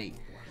Snowfields at night.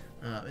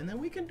 And then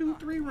we can do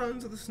 3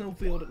 runs of the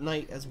Snowfield at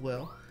night as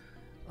well.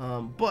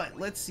 But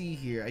let's see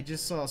here. I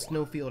just saw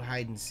Snowfield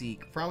hide and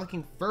seek.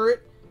 Frolicking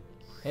Ferret.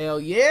 Hell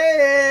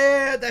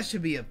yeah! That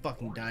should be a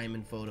fucking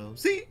diamond photo.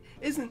 See?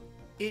 Isn't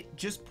it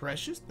just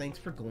precious? Thanks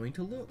for going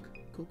to look.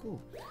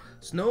 Cool.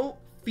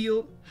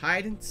 Snowfield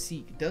hide and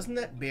seek. Doesn't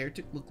that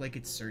Beartic look like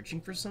it's searching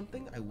for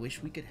something? I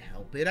wish we could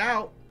help it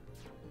out.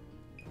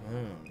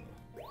 Oh.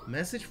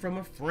 Message from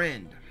a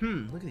friend.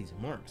 Look at these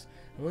marks.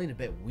 Only to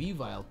bet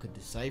Weavile could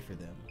decipher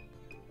them.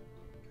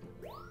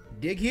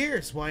 Dig here,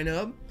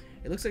 Swinub.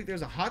 It looks like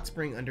there's a hot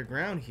spring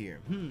underground here.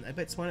 I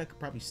bet Swinub could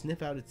probably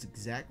sniff out its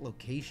exact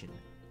location.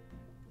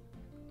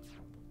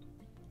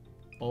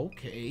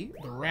 Okay,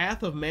 the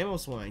Wrath of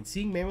Mamoswine.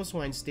 Seeing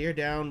Mamoswine stare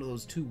down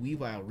those two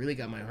Weavile really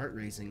got my heart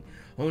racing.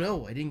 Oh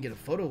no, I didn't get a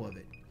photo of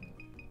it.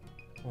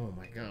 Oh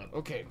my god.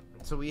 Okay,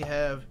 so we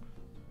have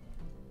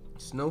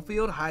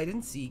Snowfield, Hide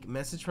and Seek,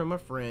 Message from a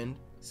Friend,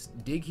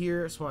 Dig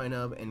Here,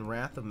 Swinub, and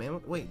Wrath of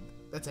Mamoswine. Wait,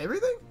 that's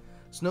everything?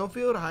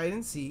 Snowfield, Hide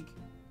and Seek,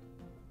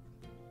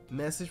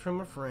 Message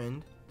from a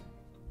Friend,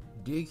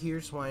 Dig Here,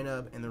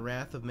 Swinub, and the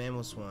Wrath of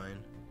Mamoswine.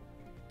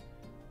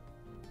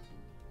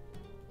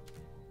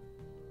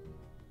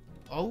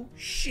 Oh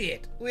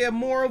shit, we have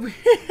more over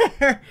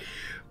here.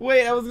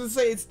 Wait, I was gonna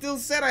say, it still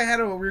said I had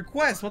a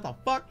request. What the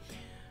fuck?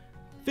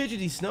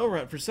 Fidgety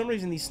Snowrunt. For some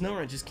reason, these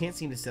Snowrunt just can't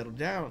seem to settle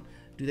down.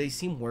 Do they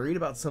seem worried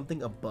about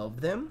something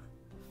above them?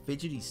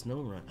 Fidgety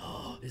Snowrunt.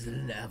 Oh, is it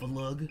an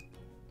Avalug?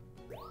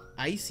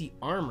 Icy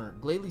Armor.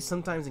 Glalie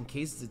sometimes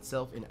encases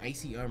itself in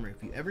icy armor.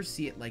 If you ever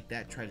see it like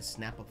that, try to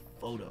snap a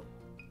photo.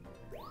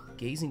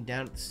 Gazing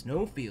down at the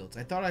snowfields.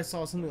 I thought I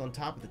saw something on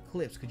top of the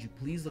cliffs. Could you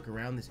please look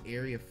around this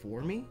area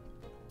for me?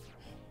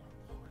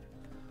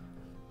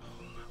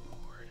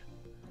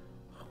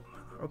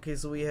 Okay,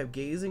 so we have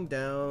gazing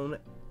down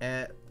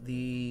at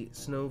the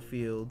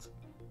snowfields,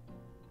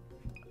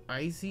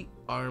 icy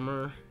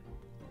armor,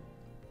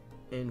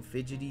 and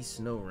fidgety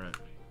Snowrunt.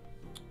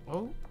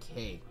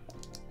 Okay.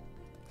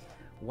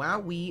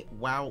 Wowee,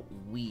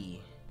 wowee.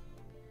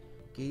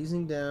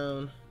 Gazing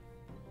down,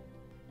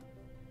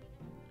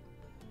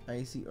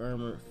 icy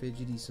armor,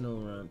 fidgety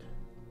Snowrunt.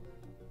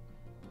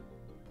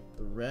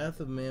 The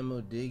Wrath of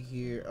Mamo, dig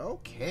here.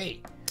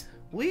 Okay.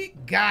 We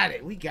got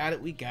it. We got it.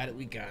 We got it.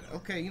 We got it.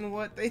 Okay, you know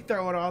what? They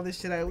throwing all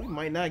this shit out. We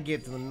might not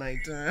get to the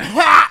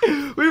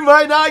nighttime. We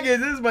might not get.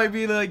 This might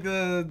be like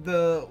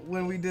the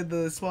when we did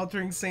the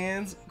Sweltering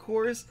Sands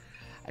course.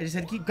 I just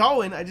had to keep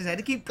going. I just had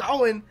to keep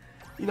going.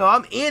 You know,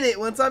 I'm in it.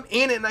 Once I'm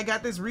in it and I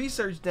got this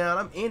research down,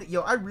 I'm in it.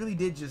 Yo, I really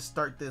did just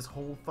start this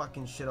whole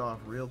fucking shit off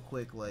real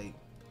quick. Like,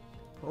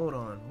 hold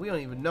on. We don't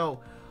even know.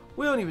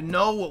 We don't even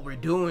know what we're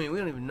doing. We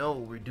don't even know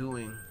what we're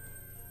doing.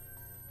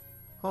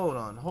 Hold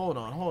on, hold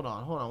on, hold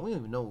on, hold on. We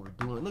don't even know what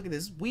we're doing. Look at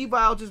this.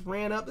 Weavile just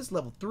ran up. This is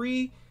level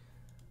 3.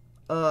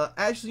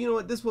 Actually, you know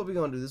what? This is what we're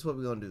gonna do. This is what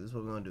we're gonna do. This is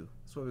what we're gonna do.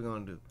 This is what we're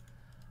gonna do.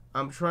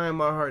 I'm trying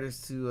my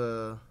hardest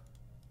to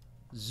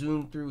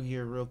zoom through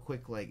here real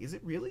quick. Like, is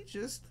it really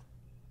just?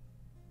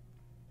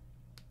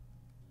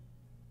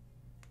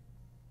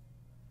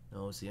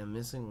 Oh, see, I'm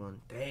missing one.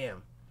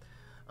 Damn.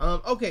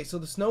 Okay, so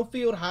the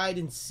Snowfield, Hide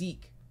and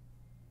Seek.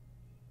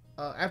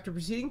 After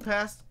proceeding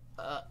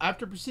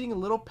a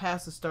little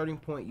past the starting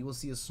point, you will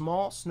see a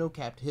small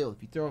snow-capped hill.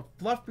 If you throw a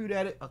fluff fruit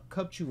at it, a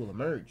Cubchoo will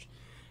emerge.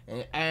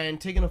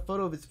 And taking a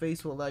photo of its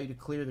face will allow you to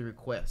clear the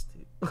request.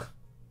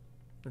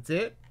 That's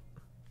it?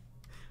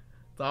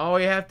 That's all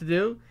you have to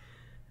do?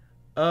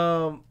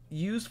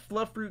 Use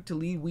fluff fruit to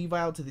lead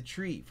Weavile to the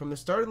tree. From the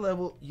start of the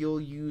level,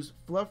 you'll use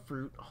fluff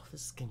fruit. Oh,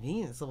 this is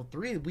convenient. It's level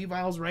 3. The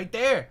Weavile's right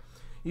there.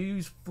 You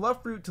use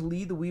fluff fruit to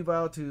lead the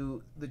Weavile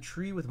to the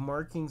tree with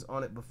markings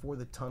on it before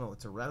the tunnel.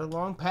 It's a rather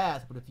long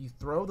path, but if you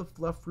throw the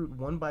fluff fruit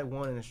one by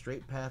one in a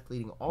straight path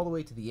leading all the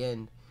way to the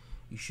end,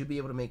 you should be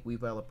able to make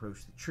Weavile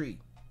approach the tree.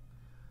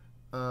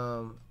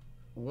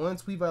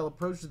 Once Weavile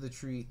approaches the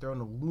tree, throw an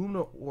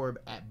Illumina orb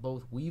at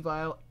both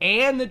Weavile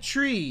and the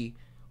tree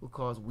will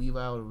cause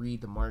Weavile to read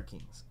the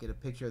markings. Get a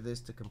picture of this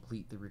to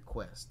complete the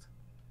request.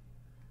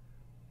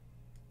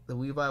 The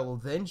Weavile will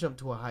then jump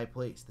to a high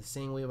place. The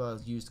same Weavile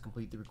is used to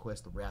complete the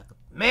request, the Wrath of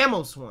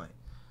Mamoswine.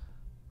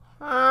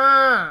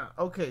 Ah!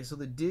 Okay, so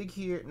the dig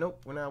here...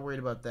 Nope, we're not worried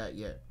about that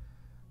yet.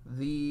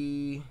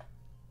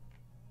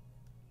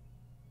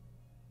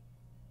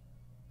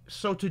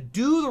 So to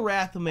do the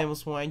Wrath of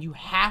Mamoswine, you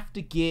have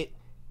to get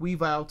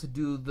Weavile to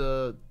do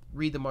the...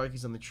 read the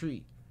markings on the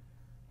tree.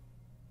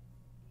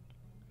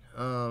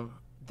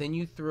 Then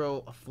you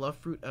throw a fluff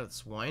fruit at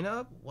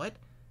Swinub? What?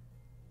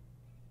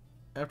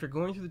 After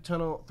going through the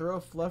tunnel, throw a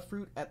fluff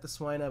fruit at the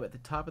Swinub at the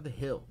top of the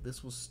hill.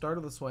 This will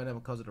startle the Swinub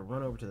and cause it to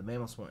run over to the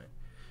Mamoswine.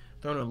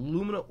 Throw an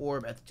Illumina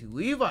orb at the two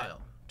Weavile.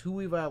 Two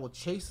Weavile will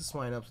chase the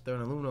Swinub, so throw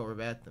an Illumina orb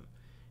at them.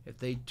 If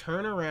they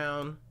turn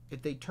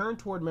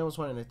toward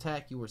Mamoswine and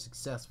attack, you are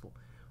successful.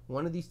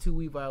 One of these two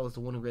Weavile is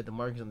the one who read the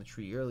markings on the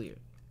tree earlier.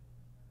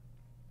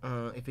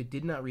 If it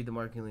did not read the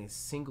marking, a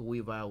single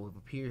Weavile will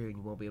appear here and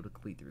you won't be able to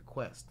complete the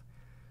request.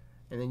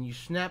 And then you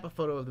snap a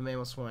photo of the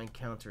Mamoswine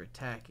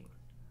counter-attacking.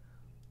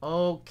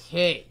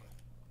 Okay.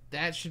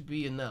 That should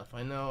be enough.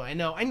 I know.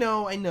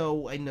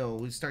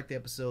 We start the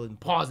episode and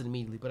pause it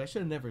immediately, but I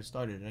should have never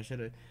started it. I should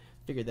have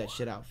figured that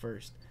shit out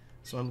first.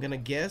 So I'm gonna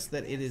guess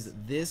that it is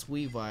this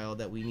Weavile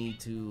that we need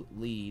to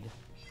lead.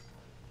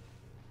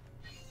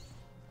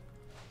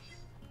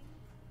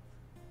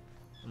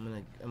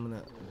 I'm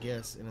gonna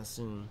guess and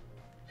assume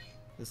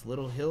this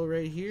little hill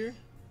right here.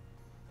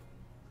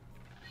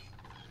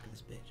 Look at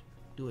this bitch.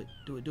 Do it.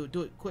 Do it. Do it.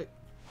 Do it. Quick.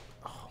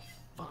 Oh,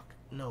 fuck.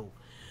 No.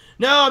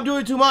 No, I'm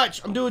doing too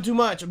much. I'm doing too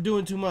much. I'm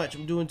doing too much.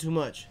 I'm doing too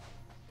much.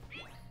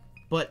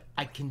 but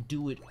I can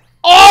do it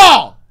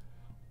all!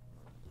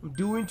 I'm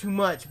doing too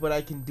much, but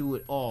I can do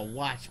it all.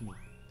 Watch me.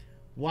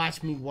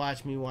 Watch me,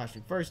 watch me, watch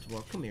me. First of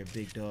all, come here,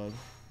 big dog.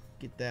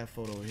 Get that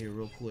photo over here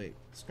real quick.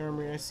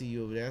 Skirmer, I see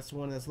you over there. That's the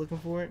one that's looking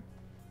for it.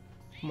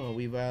 Come on,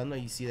 Weavile. I know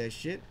you see that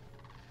shit.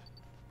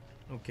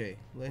 Okay,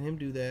 let him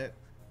do that.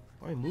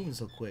 Why are you moving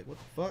so quick? What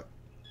the fuck?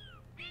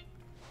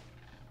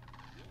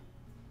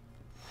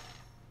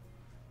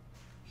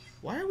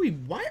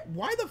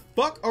 Why the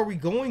fuck are we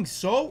going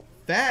so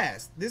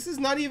fast? This is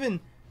not even...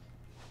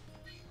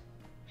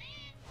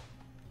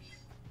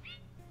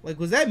 Like,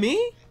 was that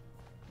me?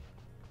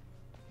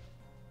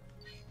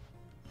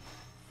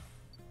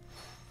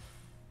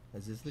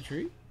 Is this the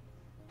tree?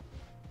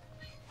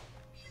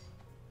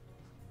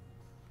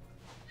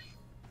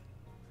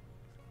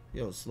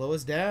 Yo, slow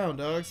us down,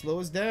 dog. Slow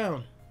us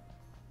down.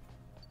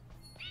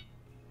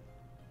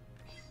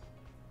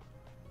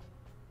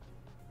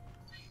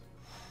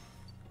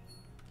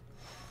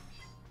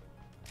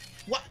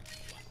 What?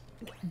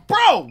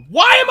 Bro,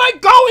 why am I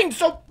going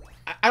so...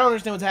 I don't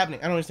understand what's happening.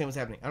 I don't understand what's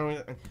happening.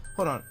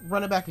 Hold on.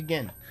 Run it back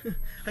again.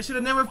 I should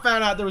have never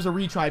found out there was a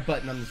retry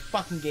button on this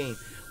fucking game.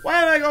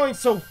 Why am I going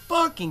so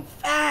fucking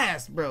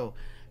fast, bro?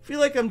 I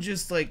feel like I'm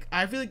just like...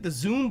 I feel like the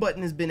zoom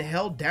button has been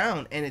held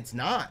down and it's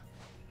not.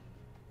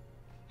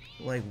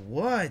 Like,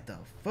 what the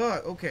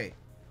fuck? Okay.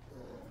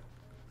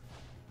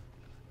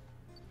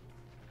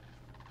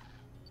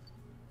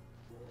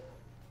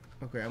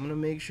 Okay, I'm gonna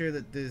make sure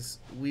that this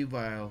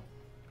Weavile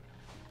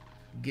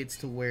gets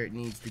to where it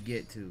needs to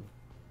get to.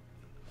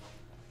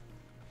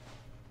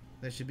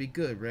 That should be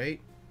good, right?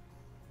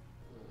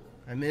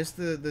 I missed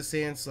the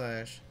sand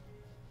slash.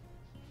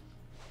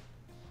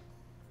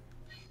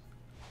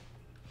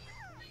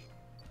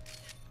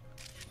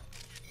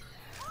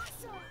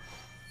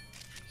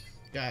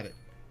 Got it.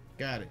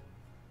 Got it.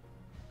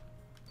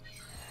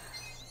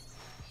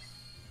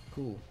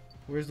 Cool.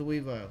 Where's the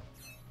Weavile?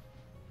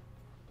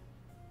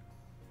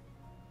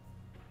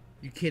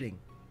 You kidding?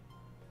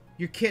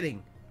 You're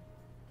kidding.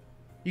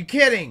 You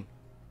kidding?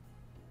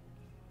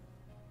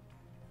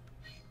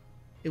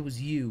 It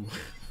was you.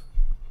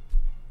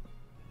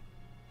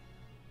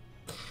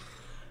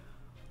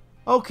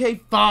 Okay,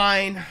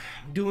 fine.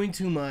 I'm doing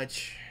too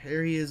much.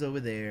 There he is over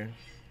there.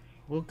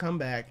 We'll come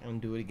back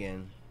and do it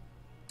again.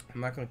 I'm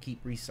not gonna keep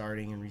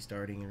restarting and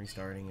restarting and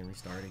restarting and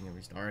restarting and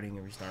restarting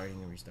and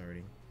restarting and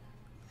restarting.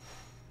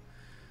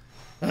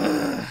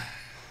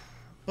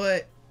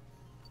 But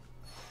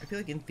I feel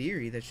like in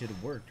theory that should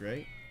have worked,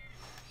 right?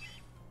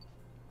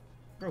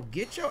 Bro,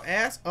 get your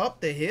ass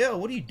up the hill.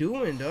 What are you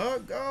doing,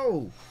 dog?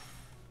 Go.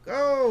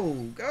 Go.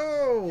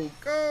 Go.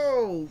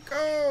 Go.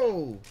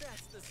 Go.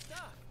 That's the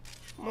stuff.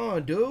 Come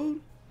on, dude.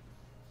 What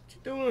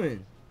you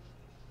doing?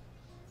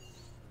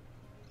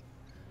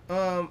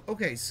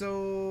 Okay,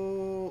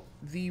 so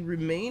the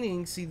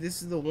remaining, see,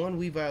 this is the one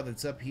Weavile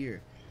that's up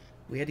here.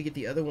 We had to get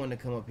the other one to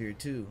come up here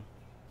too.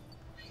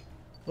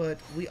 But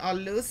we are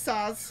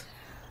losers.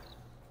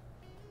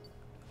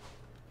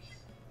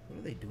 What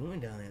are they doing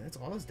down there? That's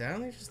all that's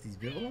down there? Just these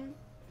Vivillon?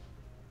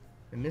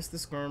 I missed the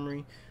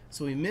Skarmory.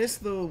 So we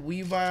missed the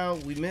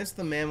Weavile. We missed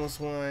the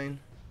Mamoswine.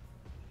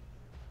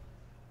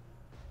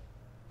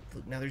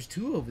 Look, now there's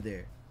two over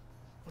there.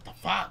 What the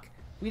fuck?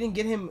 We didn't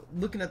get him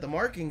looking at the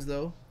markings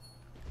though.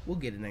 We'll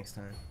get it next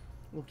time.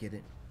 We'll get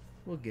it.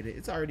 We'll get it.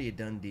 It's already a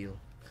done deal.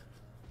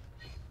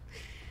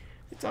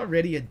 It's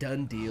already a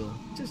done deal.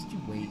 Just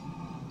you wait.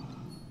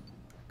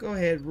 Go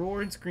ahead.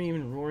 Roar and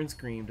scream, dog.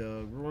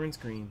 Roar and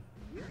scream.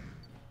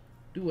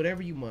 Do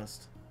whatever you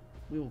must.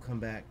 We will come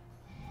back.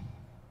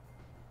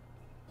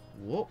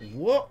 Whoa,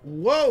 whoa,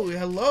 whoa.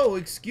 Hello.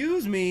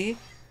 Excuse me.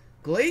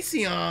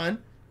 Glaceon.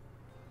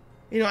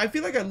 You know, I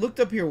feel like I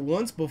looked up here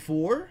once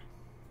before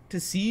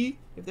to see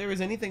if there was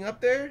anything up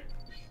there.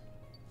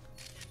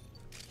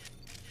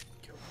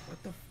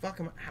 What the fuck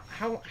am I?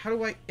 How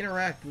do I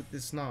interact with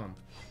this Snom?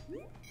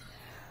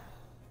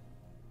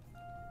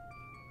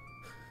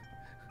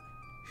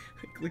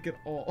 Click it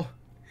all.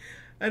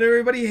 And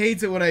everybody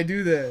hates it when I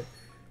do that.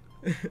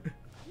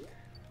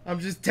 I'm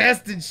just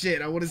testing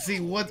shit. I want to see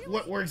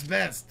what works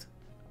best.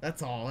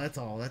 That's all. That's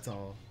all. That's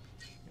all.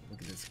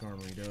 Look at this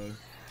Skarmory, dog.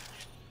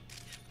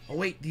 Oh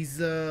wait, these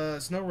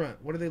Snorunt.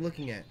 What are they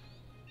looking at?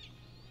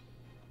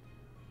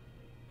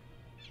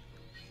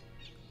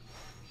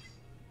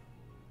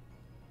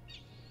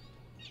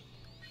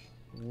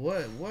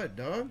 What,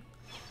 dog?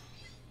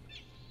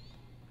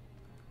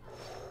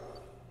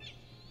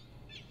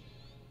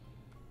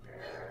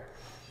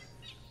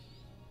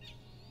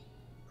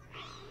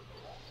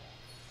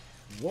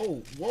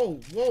 Whoa, whoa,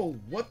 whoa.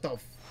 What the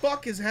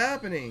fuck is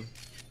happening?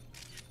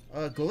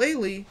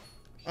 Glalie,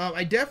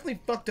 I definitely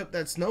fucked up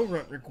that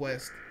Snorunt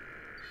request.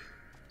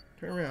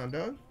 Turn around,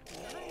 dog.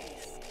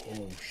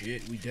 Oh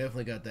shit, we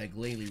definitely got that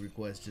Glalie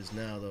request just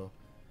now, though.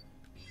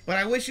 But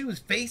I wish he was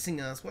facing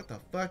us. What the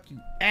fuck, you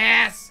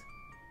ass?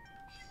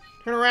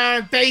 Turn around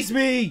and face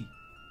me!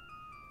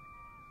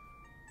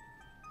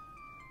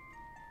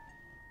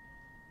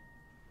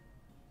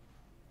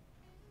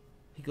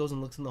 He goes and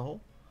looks in the hole.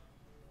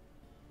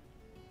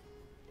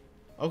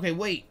 Okay,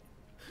 wait.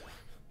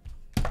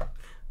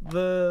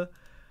 Because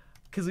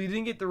we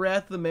didn't get the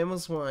Wrath of the Mammal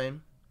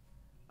Swine.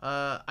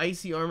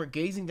 Icy armor,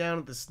 gazing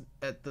down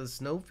at the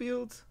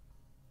Snowfields.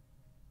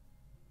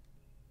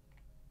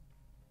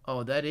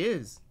 Oh, that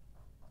is.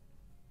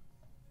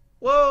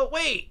 Whoa,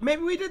 wait.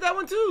 Maybe we did that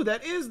one too.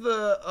 That is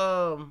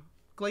the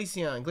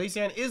Glaceon.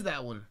 Glaceon is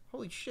that one.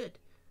 Holy shit.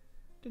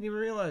 Didn't even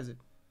realize it.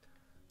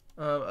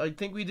 I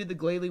think we did the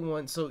Glalie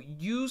one. So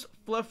use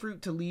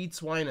Fluffroot to lead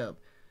swine up.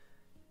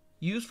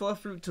 Use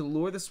Fluffroot to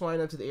lure the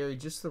swine up to the area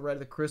just to the right of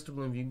the crystal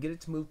bloom. If you can get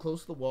it to move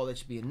close to the wall, that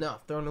should be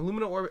enough. Throw an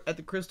Illumina orb at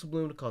the crystal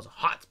bloom to cause a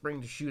hot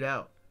spring to shoot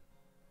out.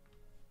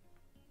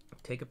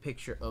 Take a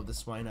picture of the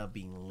swine up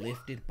being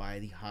lifted by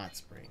the hot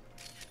spring.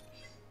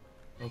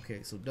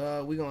 Okay, so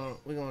we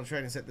gonna try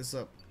to set this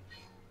up.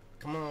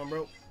 Come on,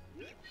 bro.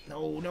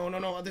 No, no, no,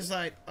 no, other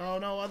side. Oh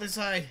no, other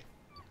side.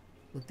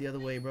 Look the other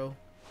way, bro.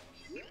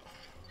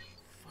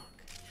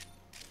 Fuck.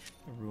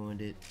 I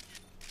ruined it.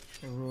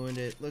 I ruined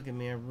it. Look at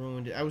me, I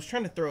ruined it. I was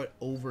trying to throw it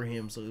over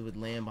him so it would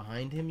land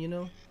behind him, you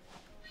know?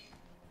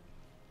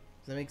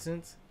 Does that make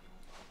sense?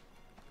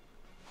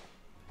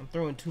 I'm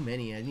throwing too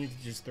many. I need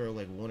to just throw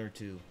like one or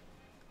two.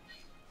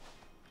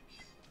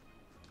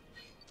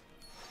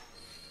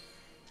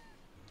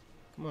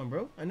 Come on,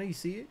 bro. I know you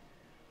see it.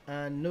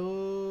 I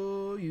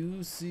know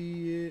you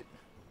see it.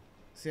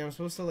 See, I'm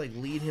supposed to like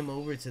lead him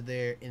over to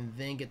there and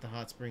then get the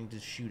hot spring to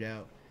shoot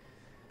out.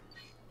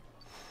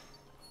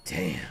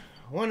 Damn.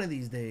 One of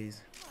these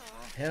days.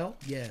 Hell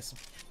yes.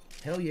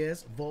 Hell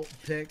yes.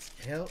 Vulpix.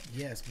 Hell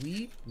yes.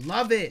 We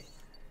love it.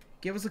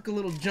 Give us like a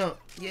little jump.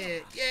 Yeah.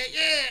 Yeah.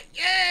 Yeah.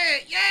 Yeah.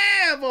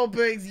 Yeah.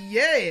 Vulpix.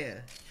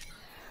 Yeah.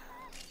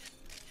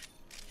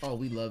 Oh,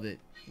 we love it.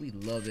 We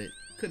love it.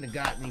 Couldn't have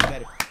gotten any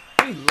better.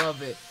 We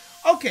love it.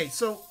 Okay,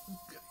 so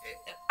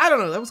I don't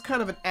know. That was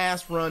kind of an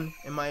ass run,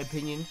 in my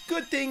opinion.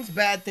 Good things,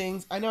 bad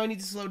things. I know I need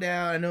to slow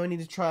down. I know I need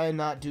to try and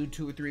not do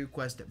 2 or 3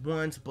 requests at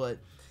once, but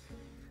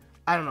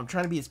I don't know. I'm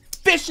trying to be as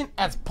efficient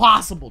as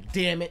possible,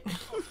 damn it.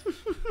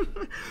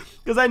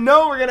 Because I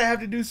know we're going to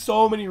have to do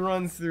so many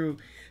runs through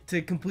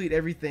to complete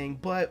everything,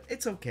 but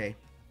it's okay.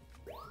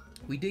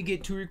 We did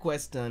get 2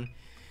 requests done.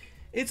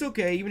 It's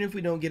okay, even if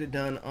we don't get it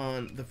done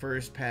on the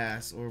first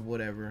pass or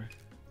whatever.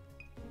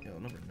 Yo,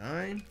 number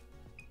 9.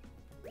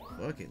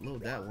 Fuck it,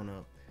 load that one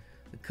up.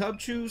 The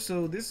Cubchoo,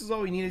 so this is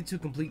all we needed to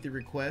complete the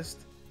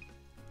request.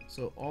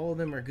 So all of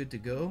them are good to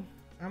go.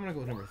 I'm gonna go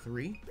with number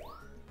 3.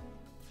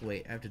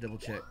 Wait, I have to double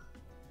check.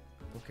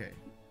 Okay.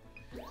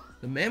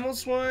 The Mammal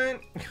Swine.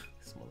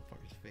 This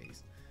motherfucker's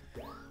face.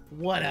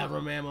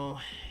 Whatever, Mammal.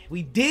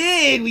 We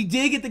did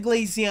get the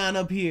Glaceon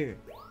up here.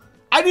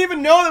 I didn't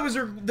even know that was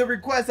the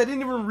request. I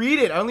didn't even read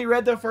it. I only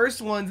read the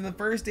first ones in the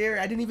first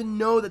area. I didn't even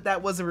know that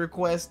that was a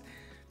request.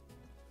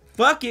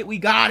 Fuck it, we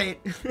got it.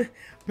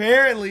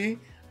 Apparently.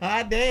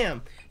 Ah,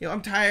 damn. You know,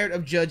 I'm tired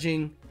of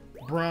judging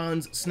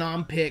bronze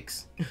snom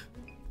picks.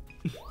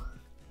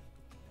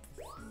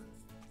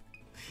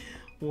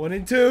 1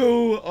 and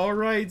 2.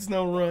 Alright,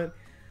 Snowrun.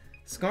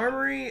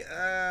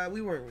 Skarmory,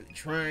 we weren't really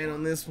trying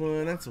on this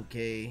one. That's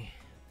okay.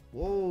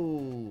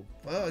 Whoa.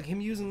 Fuck, him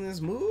using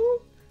this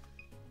move?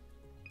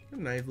 A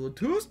nice little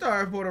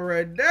 2-star photo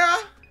right there.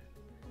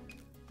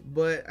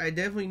 But I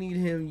definitely need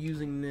him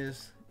using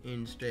this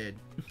instead.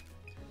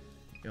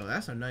 Yo,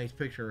 that's a nice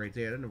picture right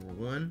there. That's number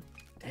 1.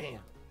 Damn.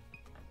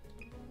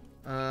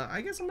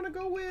 I guess I'm gonna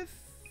go with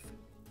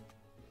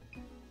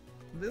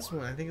this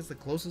one. I think it's the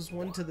closest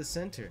one to the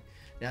center.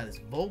 Now this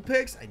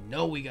Vulpix, I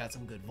know we got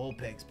some good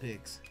Vulpix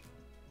picks.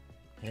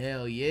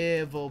 Hell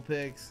yeah,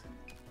 Vulpix.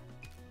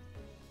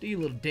 Do your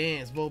little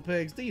dance,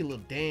 Vulpix. Do your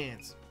little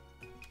dance.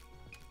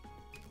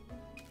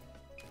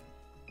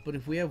 But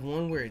if we have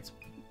one where it's...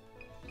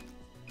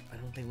 I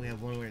don't think we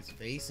have one where it's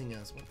facing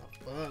us. What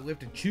the fuck? We have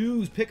to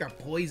choose. Pick our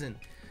poison.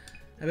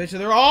 I bet you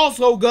they're all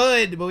so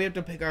good, but we have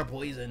to pick our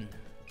poison.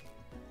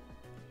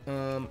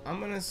 I'm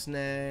gonna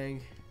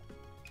snag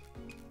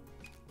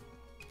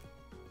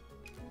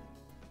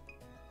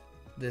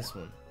this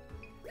one.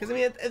 Because, I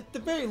mean, at the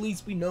very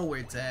least, we know where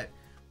it's at.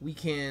 We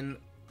can...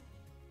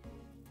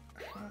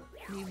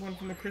 need one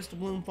from the Crystal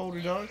Bloom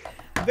folder, dog.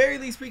 At the very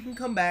least, we can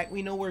come back.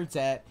 We know where it's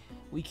at.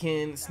 We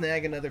can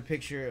snag another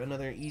picture,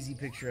 another easy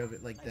picture of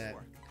it like that.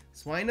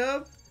 Swine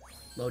up.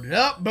 Load it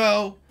up,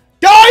 bro.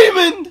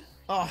 Diamond!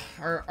 Oh,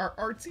 our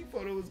artsy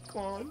photo is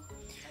gone.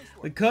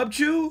 The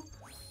Cubchoo.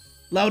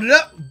 Load it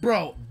up.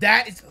 Bro,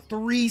 that is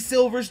 3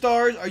 silver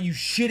stars. Are you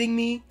shitting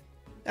me?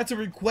 That's a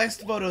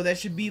request photo. That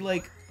should be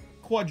like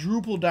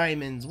quadruple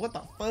diamonds. What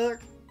the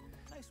fuck?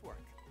 Nice work.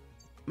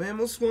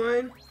 Mammal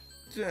Swine.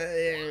 It's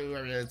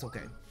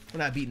okay. We're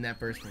not beating that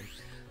first one.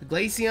 The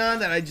Glaceon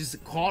that I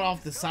just caught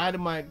off the side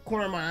of my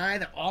corner of my eye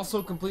that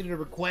also completed a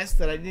request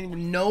that I didn't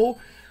even know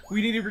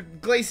we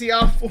needed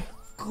Glaceon for.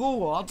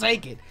 Cool, I'll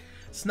take it.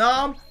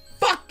 Snom,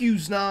 fuck you,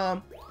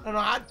 Snom. I don't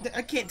know,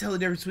 I can't tell the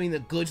difference between the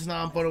good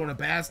Snom photo and a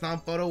bad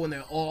Snom photo when they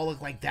all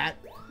look like that.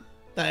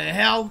 The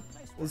hell?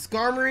 With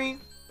Skarmory,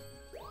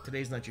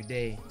 today's not your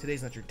day.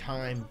 Today's not your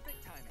time.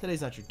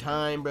 Today's not your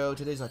time, bro.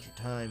 Today's not your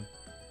time.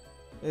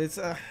 It's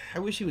I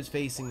wish he was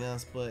facing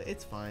us, but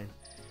it's fine.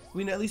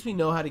 At least we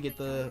know how to get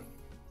the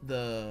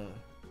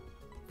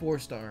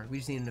 4-star. We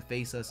just need him to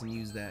face us and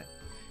use that.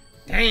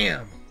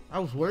 Damn! I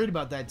was worried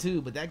about that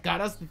too, but that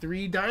got us the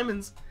 3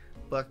 diamonds.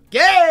 Fuck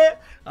yeah!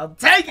 I'll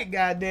take it,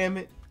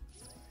 goddammit.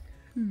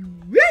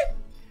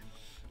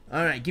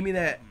 Alright, give me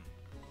that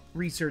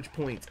research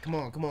points. Come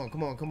on, come on,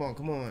 come on, come on,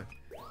 come on.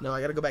 No,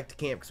 I gotta go back to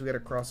camp because we gotta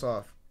cross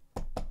off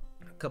a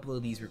couple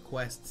of these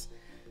requests.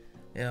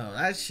 Yo,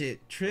 that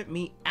shit tripped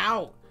me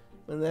out.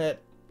 When that,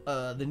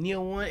 the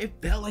Neo one, it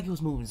felt like it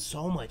was moving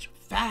so much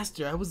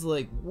faster. I was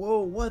like,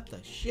 whoa, what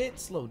the shit?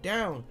 Slow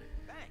down.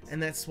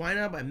 And that swine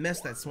up, I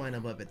messed that swine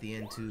up at the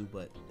end too,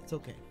 but it's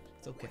okay.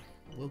 It's okay.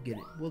 We'll get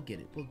it. We'll get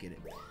it. We'll get it.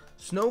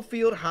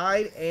 Snowfield,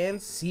 hide and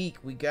seek.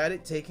 We got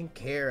it taken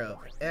care of.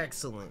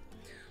 Excellent.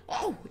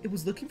 Oh, it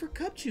was looking for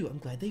Cupchew. I'm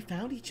glad they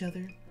found each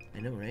other.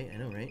 I know, right? I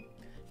know, right?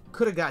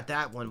 Could have got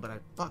that one, but I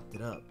fucked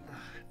it up.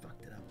 I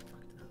fucked it up.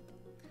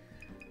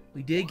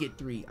 We did get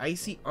 3.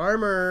 Icy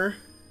armor.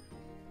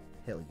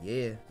 Hell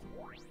yeah.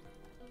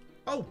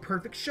 Oh,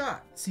 perfect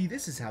shot. See,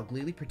 this is how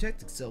Glalie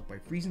protects itself, by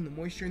freezing the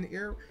moisture in the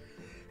air.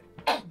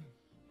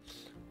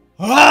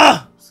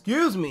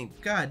 Excuse me.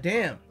 God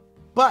damn.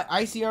 But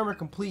icy armor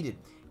completed.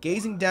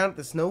 Gazing down at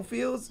the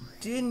snowfields,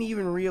 didn't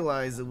even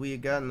realize that we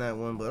had gotten that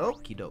one, but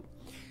okie doke.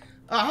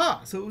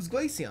 Aha! So it was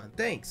Glaceon.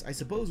 Thanks. I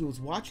suppose it was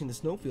watching the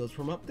snowfields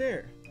from up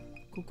there.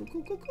 Cool, cool,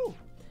 cool, cool, cool.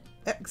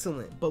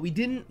 Excellent. But we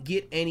didn't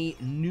get any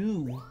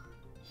new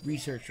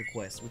research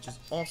requests, which is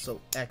also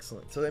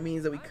excellent. So that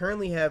means that we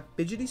currently have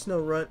Fidgety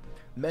Snowrunt,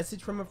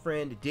 Message from a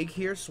Friend, Dig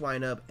Here,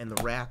 Swine Up, and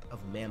the Wrath of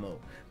Mamo.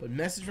 But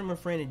Message from a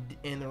Friend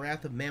and the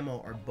Wrath of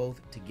Mamo are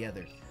both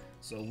together.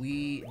 So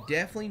we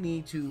definitely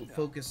need to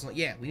focus on,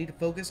 we need to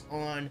focus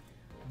on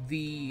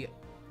the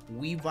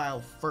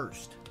Weavile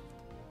first.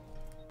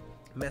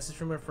 Message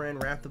from a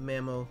Friend, Wrath of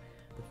Mamo,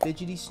 the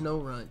Fidgety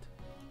Snowrunt.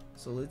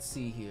 So let's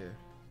see here.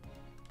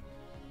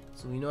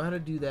 So we know how to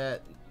do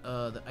that.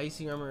 The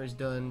Icy Armor is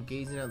done.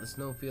 Gazing out the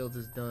Snowfields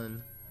is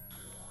done.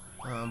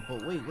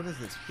 But wait, what is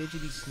this?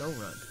 Fidgety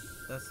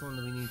Snowrunt. That's the one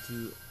that we need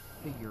to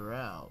figure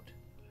out.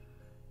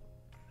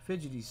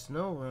 Fidgety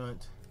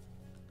Snowrunt.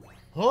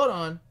 Hold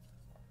on.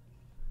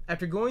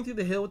 After going through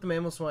the hill with the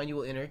mammal swine, you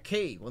will enter a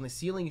cave. On the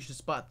ceiling, you should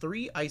spot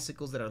 3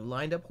 icicles that are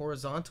lined up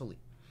horizontally.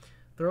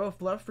 Throw a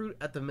fluff fruit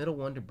at the middle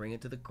one to bring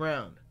it to the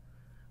ground.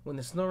 When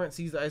the Snowrunt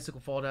sees the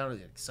icicle fall down, it'll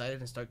get excited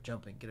and start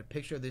jumping. Get a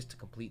picture of this to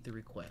complete the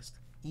request.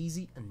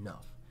 Easy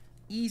enough.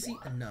 Easy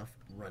enough.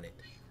 Run it.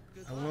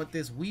 I want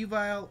this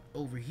Weavile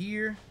over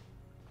here.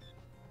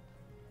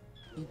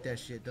 Eat that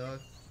shit, dog.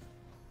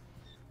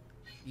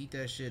 Eat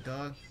that shit,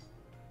 dog.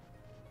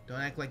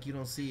 Don't act like you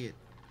don't see it.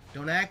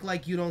 Don't act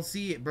like you don't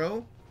see it,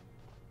 bro.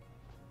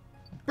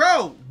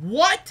 Bro,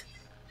 what?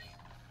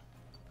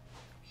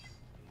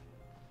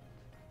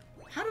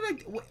 How did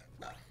I... What,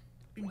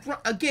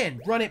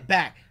 again, run it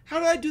back. How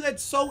did I do that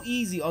so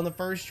easy on the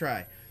first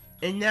try?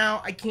 And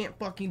now I can't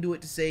fucking do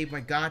it to save my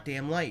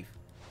goddamn life.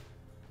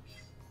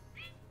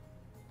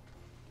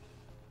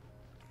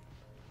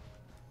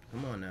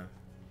 Come on now.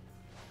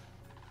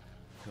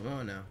 Come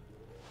on now.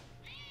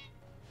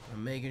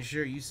 I'm making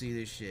sure you see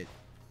this shit.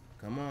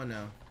 Come on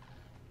now.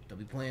 Don't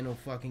be playing no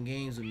fucking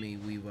games with me,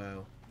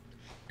 Weavile.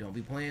 Don't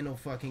be playing no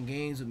fucking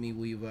games with me,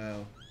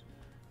 Weavile.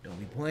 Don't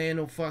be playing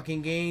no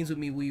fucking games with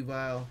me,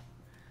 Weavile.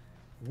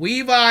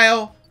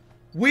 Weavile!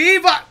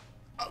 Weavile!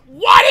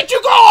 Why did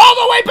you go all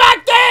the way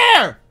back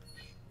there?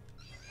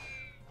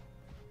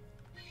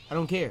 I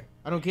don't care.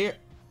 I don't care.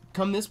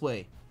 Come this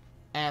way,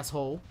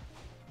 asshole.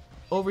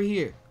 Over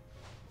here.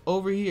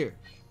 Over here.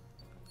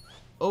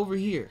 Over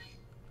here.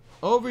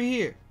 Over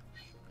here.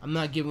 I'm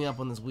not giving up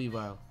on this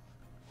Weavile.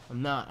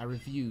 I'm not. I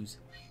refuse.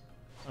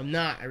 I'm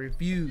not. I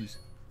refuse.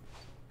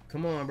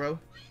 Come on, bro.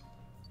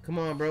 Come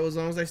on, bro. As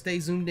long as I stay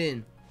zoomed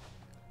in.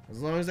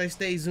 As long as I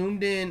stay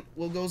zoomed in,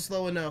 we'll go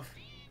slow enough.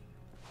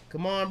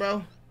 Come on,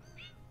 bro.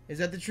 Is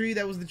that the tree?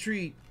 That was the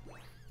tree.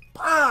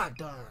 Ah,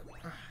 darn.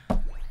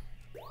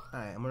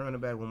 Alright, I'm gonna run it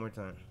back one more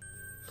time.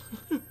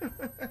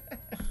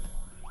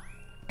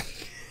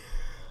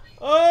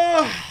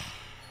 Oh,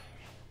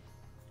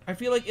 I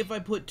feel like if I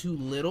put too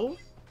little,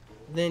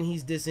 then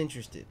he's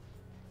disinterested.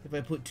 If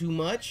I put too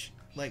much,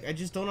 like, I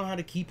just don't know how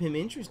to keep him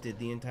interested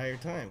the entire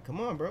time. Come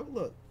on, bro.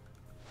 Look.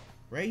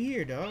 Right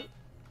here, dog.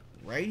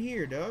 Right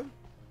here, dog.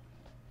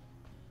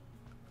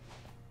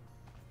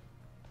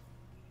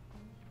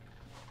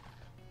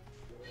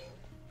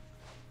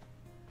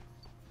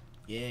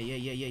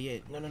 Yeah.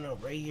 No.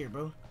 Right here,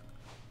 bro.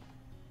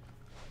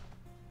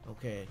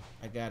 Okay.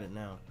 I got it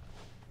now.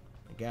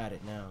 I got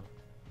it now.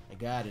 I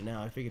got it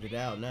now. I figured it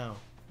out now.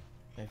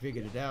 I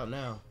figured it out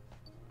now.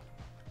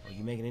 Oh,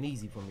 you're making it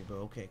easy for me, bro.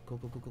 Okay. Cool.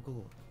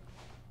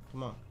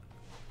 Come on.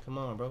 Come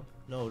on, bro.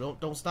 No,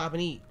 don't stop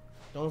and eat.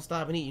 Don't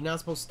stop and eat. You're not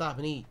supposed to stop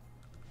and eat.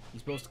 You're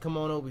supposed to come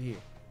on over here.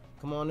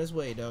 Come on this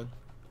way, dog.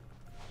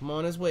 Come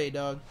on this way,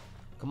 dog.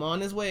 Come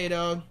on this way,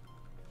 dog.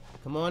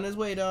 Come on this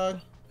way,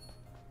 dog.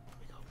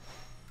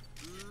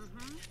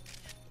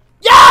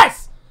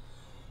 Yes!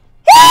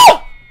 Woo!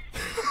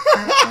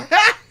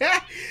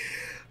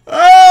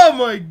 Oh Oh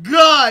my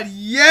god,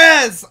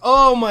 yes!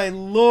 Oh my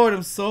lord,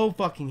 I'm so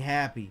fucking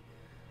happy.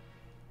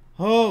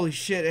 Holy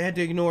shit, I had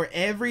to ignore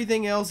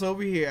everything else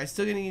over here. I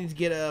still need to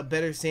get a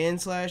better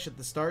sand slash at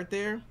the start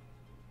there.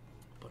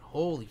 But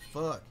holy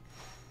fuck.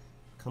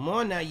 Come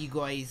on now, you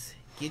guys.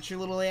 Get your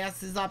little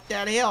asses up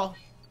that hill.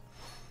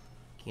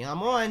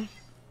 Come on.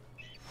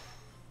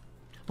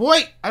 But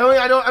wait, I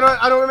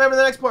don't remember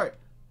the next part.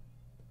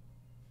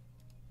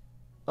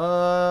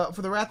 For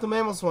the Wrathful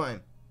Mammal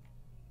Swine.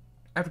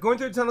 After going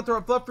through the tunnel, throw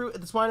a fluff fruit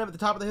at the swine up at the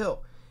top of the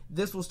hill.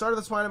 This will startle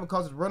the swine up and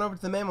cause it to run over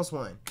to the mammal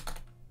swine.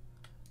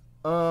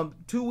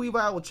 Two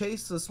Weavile will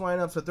chase the swine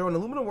up, so throw an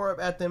aluminum orb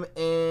at them,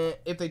 and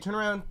if they turn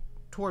around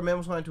toward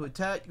mammal swine to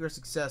attack, you are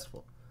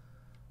successful.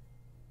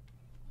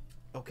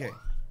 Okay.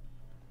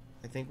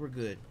 I think we're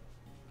good.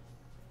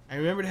 I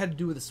remembered it had to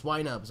do with the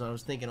swine up, so I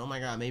was thinking, oh my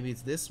god, maybe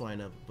it's this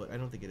swine up, but I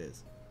don't think it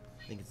is.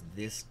 I think it's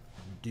this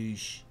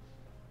douche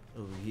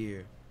over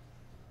here.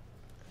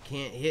 I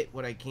can't hit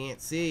what I can't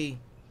see.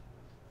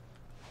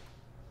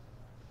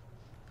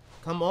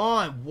 Come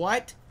on,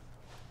 what?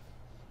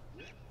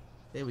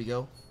 There we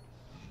go.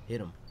 Hit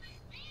him.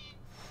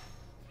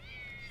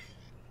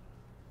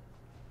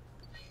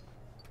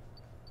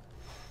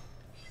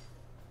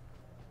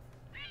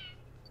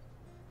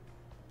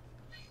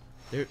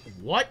 There,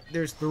 what?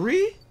 There's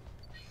 3?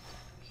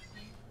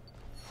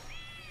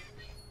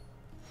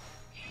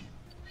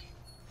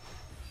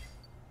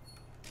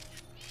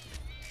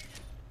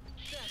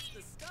 That's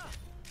the stuff.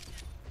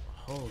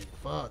 Holy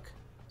fuck.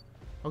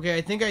 Okay,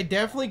 I think I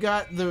definitely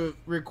got the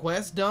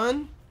request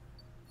done.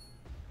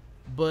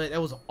 But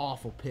that was an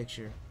awful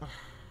picture.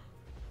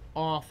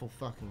 Awful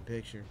fucking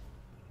picture.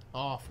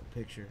 Awful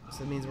picture. So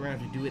that means we're gonna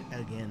have to do it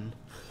again.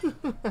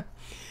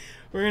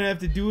 We're gonna have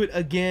to do it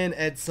again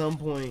at some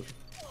point.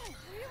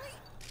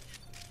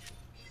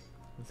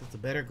 It's a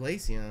better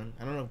Glaceon.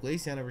 I don't know if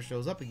Glaceon ever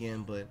shows up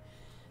again, but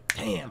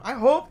damn, I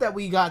hope that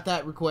we got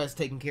that request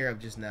taken care of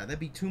just now. That'd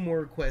be 2 more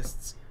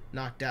requests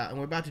knocked out. And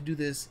we're about to do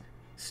this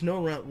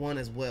Snorunt one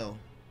as well.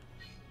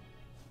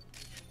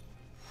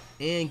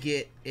 And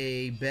get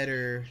a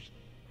better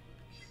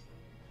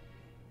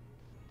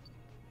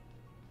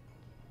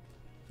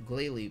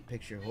Glalie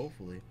picture,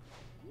 hopefully.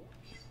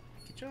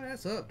 Get your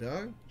ass up,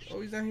 dog.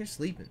 Always down here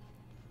sleeping.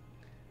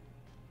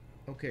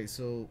 Okay,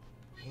 so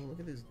oh, look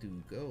at this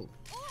dude go.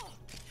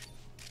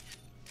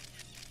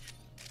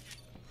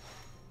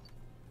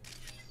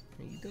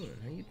 How you doing?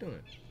 How you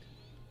doing?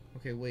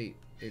 Okay, wait.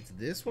 It's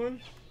this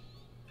one?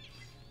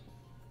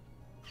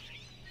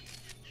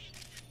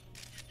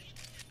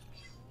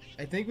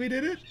 I think we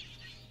did it.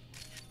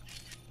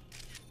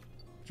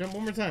 Jump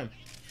one more time.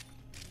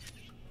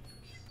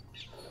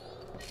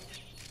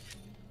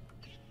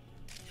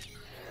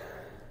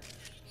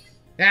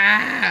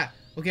 Ah!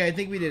 Okay, I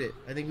think we did it.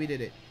 I think we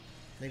did it.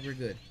 I think we're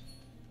good.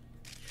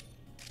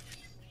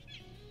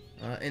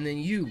 And then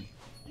you.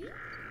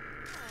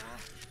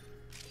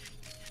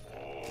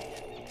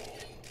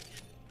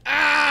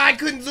 Ah! I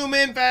couldn't zoom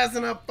in fast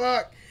enough.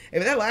 Fuck. Hey,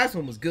 but that last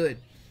one was good.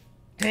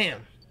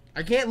 Damn.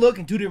 I can't look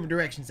in 2 different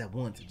directions at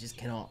once. I just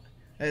cannot.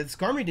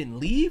 Skarmory didn't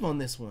leave on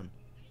this one.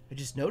 I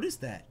just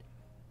noticed that.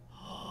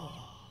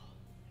 Oh,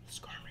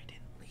 Skarmory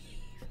didn't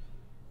leave.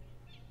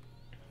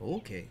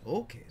 Okay,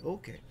 okay,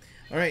 okay.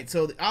 Alright,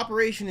 so the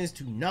operation is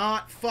to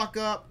not fuck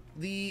up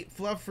the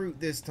fluff fruit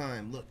this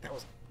time. Look, that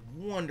was a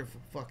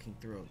wonderful fucking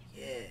throw.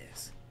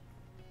 Yes.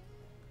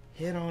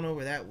 Head on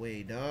over that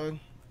way, dog.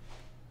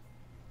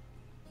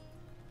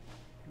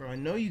 Bro, I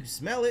know you can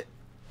smell it.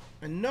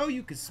 I know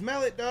you can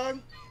smell it,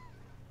 dog.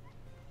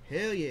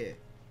 Hell yeah.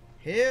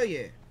 Hell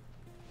yeah.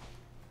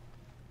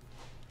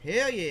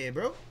 Hell yeah,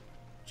 bro.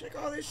 Check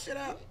all this shit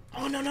out.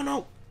 Oh, no, no,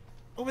 no.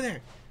 Over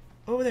there.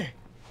 Over there.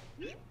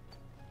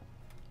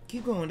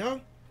 Keep going,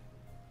 dog.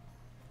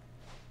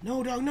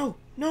 No, dog, no.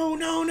 No,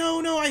 no,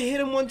 no, no. I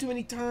hit him one too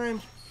many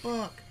times.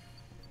 Fuck.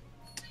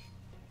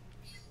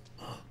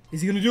 Is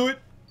he gonna do it?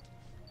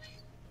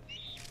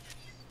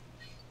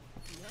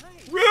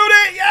 Root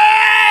it!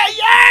 Yeah!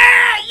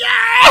 Yeah!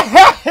 Yeah!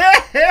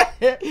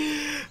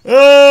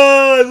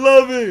 Oh, I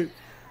love it.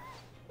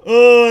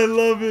 Oh, I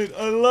love it.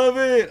 I love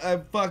it. I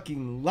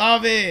fucking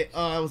love it.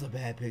 Oh, that was a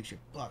bad picture.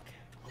 Fuck.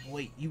 Oh,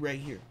 wait, you right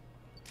here.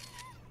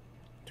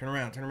 Turn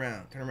around, turn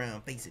around, turn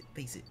around. Face it,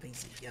 face it,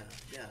 face it. Yeah,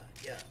 yeah,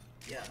 yeah,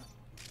 yeah.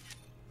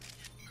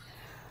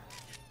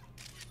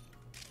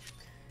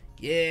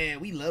 Yeah,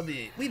 we love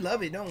it. We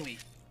love it, don't we?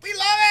 We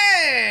love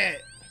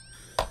it!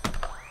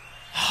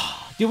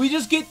 Did we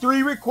just get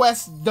 3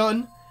 requests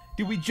done?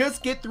 Did we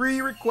just get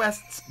 3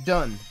 requests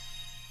done?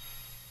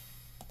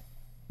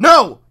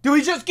 No! Did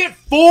we just get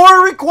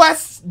 4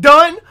 requests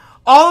done?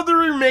 All of the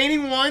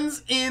remaining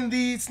ones in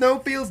the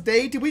Snowfields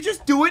day? Did we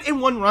just do it in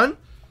one run?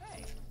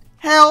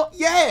 Hell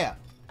yeah!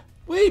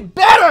 We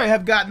better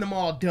have gotten them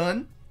all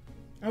done.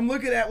 I'm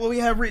looking at what we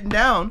have written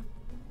down.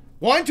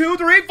 1, 2,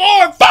 3,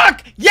 4.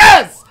 Fuck!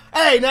 Yes!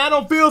 Hey, now I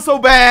don't feel so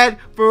bad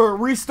for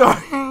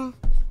restarting.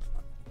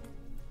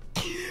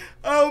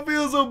 I don't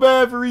feel so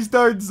bad for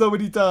restarting so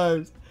many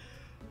times.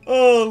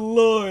 Oh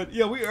Lord.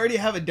 Yeah, we already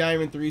have a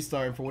diamond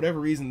 3-star, and for whatever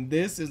reason,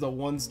 this is a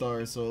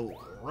 1-star.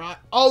 So, right.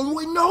 Oh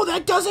wait, no,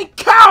 that doesn't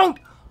count.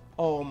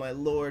 Oh my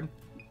Lord.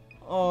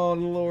 Oh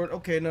Lord.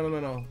 Okay,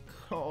 no.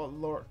 Oh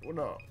Lord,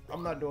 no,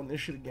 I'm not doing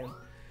this shit again.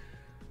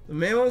 The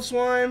mammal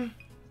swine.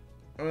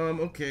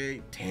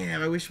 Okay.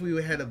 Damn, I wish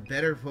we had a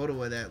better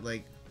photo of that.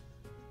 Like,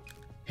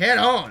 head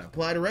on,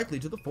 apply directly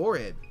to the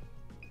forehead.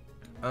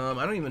 I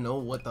don't even know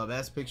what the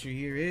best picture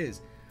here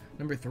is.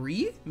 Number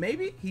 3,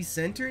 maybe? He's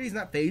centered. He's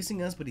not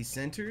facing us, but he's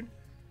centered.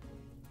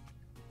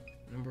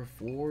 Number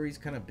 4, he's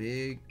kind of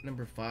big.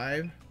 Number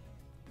 5.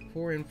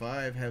 4 and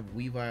 5 have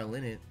Weavile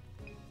in it.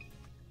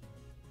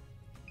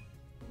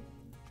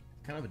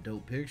 Kind of a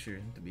dope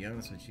picture, to be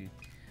honest with you.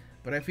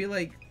 But I feel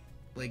like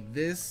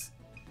this,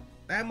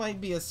 that might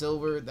be a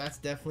silver. That's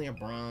definitely a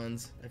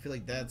bronze. I feel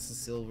like that's a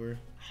silver.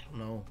 I don't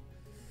know.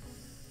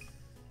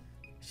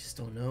 I just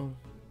don't know.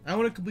 I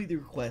want to complete the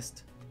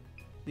request.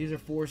 These are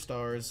 4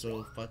 stars,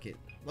 so fuck it.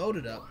 Load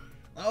it up.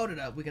 Load it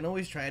up. We can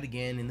always try it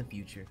again in the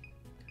future.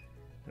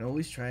 We can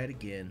always try it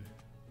again.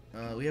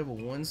 We have a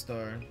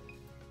 1-star. Is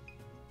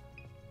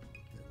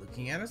it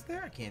looking at us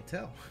there? I can't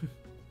tell.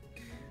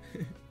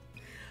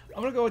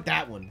 I'm gonna go with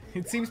that one.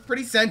 It seems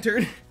pretty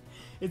centered.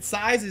 Its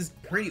size is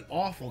pretty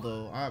awful,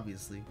 though,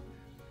 obviously.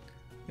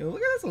 Yo,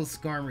 look at this little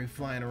Skarmory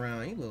flying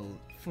around. You little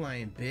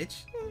flying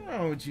bitch. What's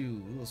wrong with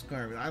you, little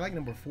Skarmory? I like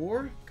number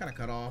 4. Kind of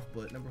cut off,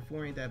 but number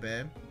 4 ain't that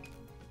bad.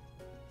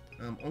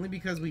 Only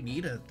because we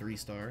need a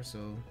 3-star,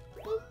 so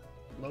boop,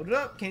 load it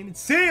up. Can't even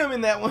see him in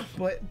that one,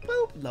 but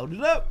boop, load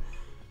it up.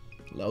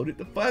 Load it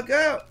the fuck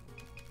up.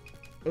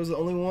 Those are the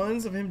only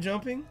ones of him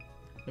jumping.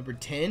 Number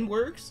 10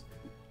 works.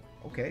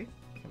 Okay,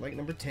 I like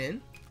number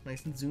 10.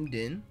 Nice and zoomed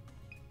in.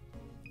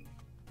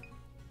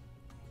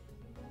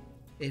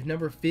 If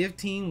number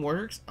 15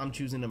 works, I'm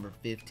choosing number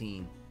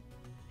 15.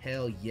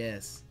 Hell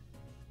yes.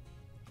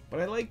 But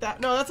I like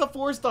that. No, that's a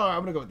 4-star.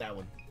 I'm gonna go with that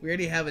one. We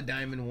already have a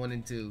diamond 1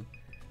 and 2.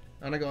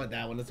 I'm gonna go with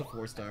that one. It's a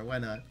 4-star. Why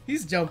not?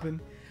 He's jumping.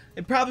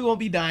 It probably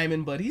won't be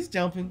diamond, but he's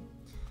jumping.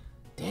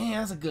 Damn,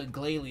 that's a good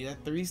Glalie.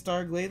 That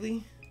 3-star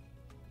Glalie.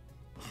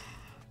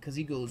 Cause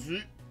he goes,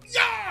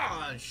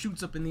 yeah,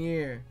 shoots up in the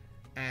air,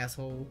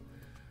 asshole.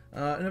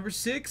 Number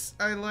 6,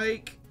 I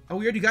like. Oh,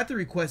 we already got the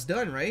request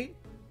done, right?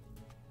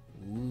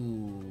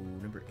 Ooh,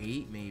 number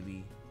 8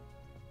 maybe.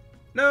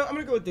 No, I'm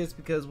gonna go with this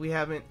because we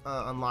haven't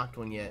unlocked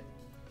one yet.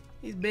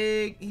 He's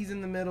big. He's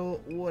in the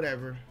middle.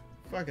 Whatever.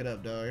 Fuck it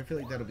up, dog. I feel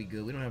like that'll be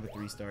good. We don't have a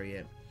 3-star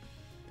yet.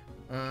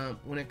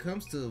 When it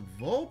comes to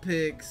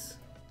Vulpix,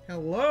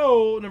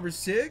 hello, number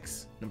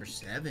 6, number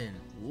 7,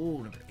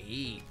 ooh, number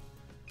 8.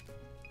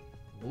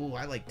 Ooh,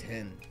 I like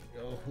 10.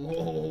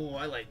 Oh,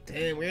 I like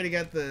 10. We already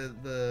got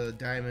the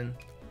diamond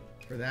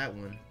for that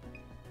one.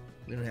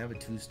 We don't have a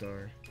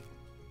 2-star.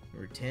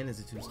 Number 10 is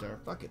a 2-star.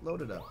 Fuck it,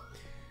 load it up.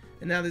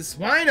 And now this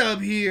swine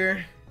up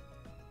here.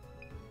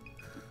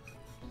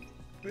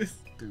 This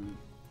dude.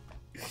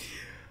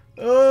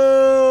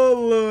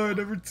 Oh Lord,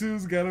 number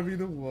 2's gotta be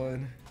the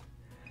one.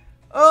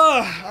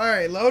 Oh,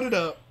 alright, load it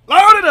up.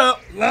 Load it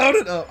up! Load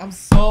it up! I'm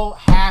so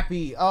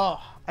happy.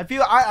 Oh,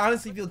 I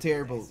honestly feel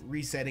terrible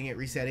resetting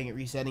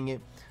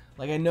it.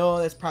 Like, I know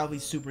that's probably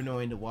super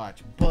annoying to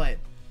watch, but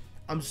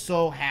I'm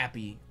so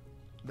happy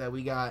that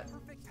we got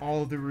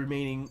all of the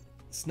remaining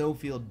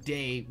Snowfield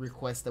Day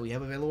requests that we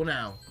have available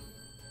now.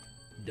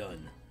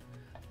 Done.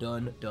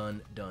 Done.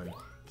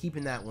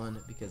 Keeping that one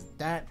because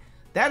that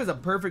is a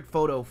perfect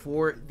photo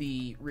for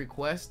the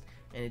request,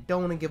 and it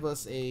don't want to give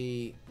us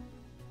a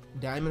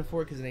diamond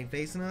for it because it ain't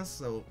facing us.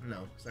 So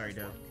no, sorry,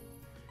 Doug.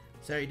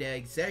 Sorry,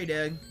 Doug.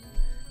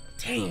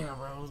 Damn,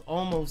 bro, it was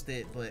almost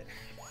it, but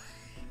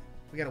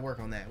we gotta work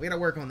on that. When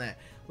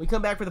we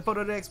come back for the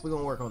photo decks, we're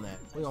gonna work on that.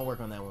 We're gonna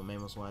work on that one,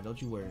 Mammal Swine.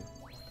 Don't you worry.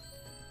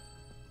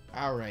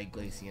 All right,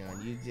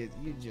 Glaceon,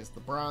 you just the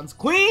bronze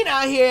queen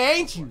out here,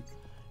 ain't you?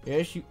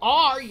 Yes, you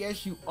are.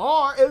 Yes, you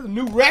are. It's a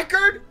new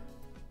record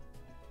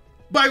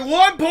by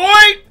 1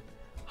 point.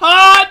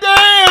 Hot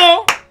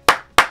damn!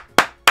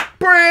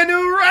 Brand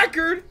new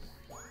record.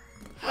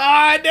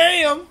 Hot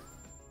damn!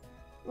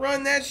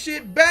 Run that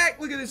shit back.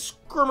 Look at this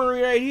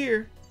Skarmory right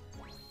here.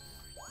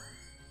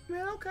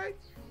 Man, okay.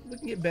 We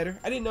can get better.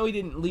 I didn't know he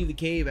didn't leave the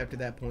cave after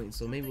that point,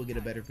 so maybe we'll get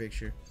a better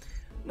picture.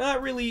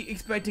 Not really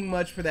expecting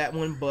much for that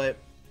one, but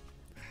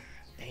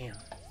damn.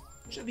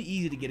 Should be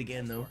easy to get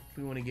again, though, if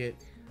we want to get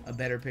a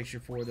better picture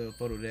for the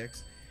photo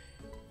decks.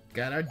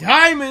 Got our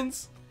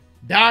diamonds.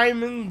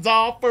 Diamonds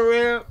all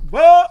forever.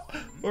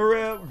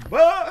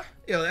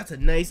 Yo, that's a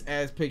nice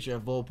ass picture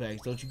of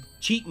Vulpix. Don't you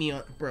cheat me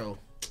on, bro.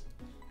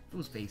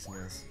 Who's facing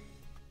us?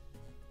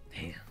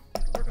 Damn.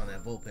 Work on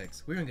that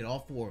Vulpix. We're gonna get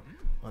all 4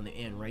 on the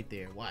end right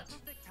there. Watch.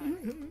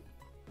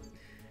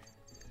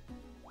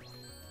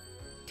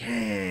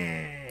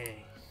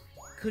 Dang.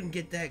 Couldn't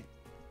get that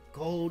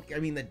gold. I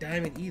mean the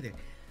diamond either.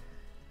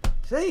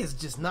 Today is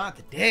just not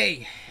the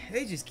day.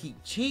 They just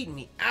keep cheating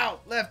me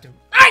out left and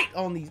right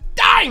on these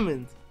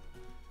diamonds.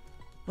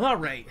 All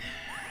right.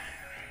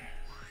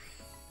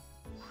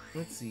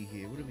 Let's see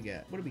here. What do we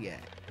got?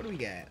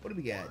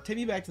 Take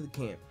me back to the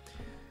camp.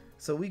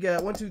 So we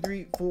got 1, 2,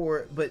 3,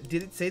 4. But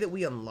did it say that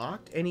we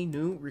unlocked any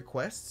new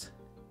requests?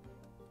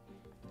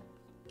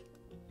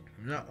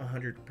 I'm not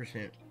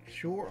 100%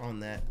 sure on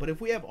that. But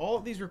if we have all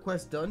of these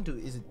requests done, do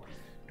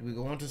we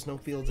go on to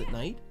Snowfields at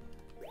night?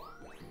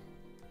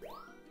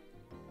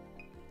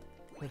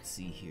 Let's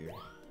see here.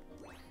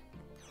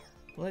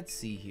 Let's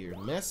see here.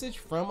 Message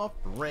from a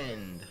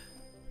friend.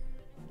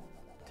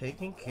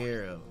 Taken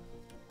care of.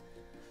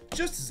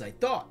 Just as I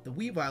thought, the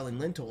Weavile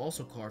and Lental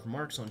also carved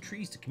marks on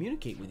trees to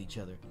communicate with each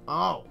other.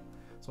 Oh,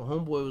 so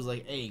homeboy was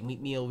like, hey, meet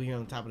me over here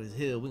on top of this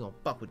hill. We gonna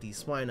fuck with these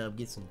swine up,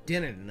 get some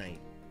dinner tonight.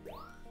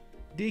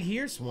 Dig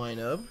here, swine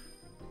up.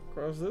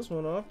 Cross this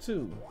one off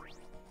too.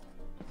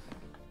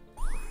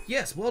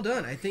 Yes, well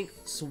done. I think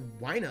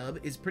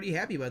Swinub is pretty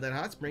happy about that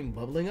hot spring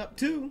bubbling up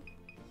too.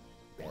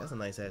 Yeah, that's a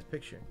nice ass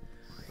picture.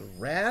 The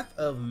Wrath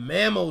of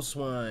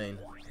Mamoswine.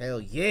 Hell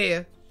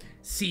yeah.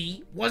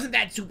 See? Wasn't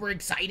that super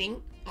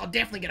exciting? I'll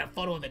definitely get a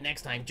photo of it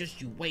next time. Just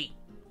you wait.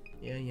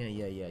 Yeah.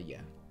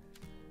 And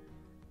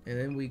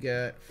then we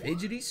got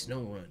Fidgety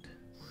Snowrunt.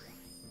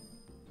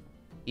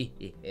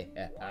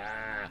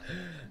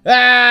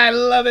 I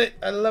love it.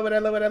 I love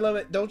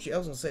it. Don't you? I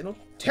was gonna say, don't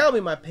tell me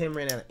my pen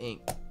ran out of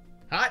ink.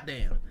 Hot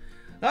damn.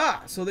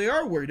 So they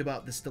are worried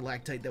about the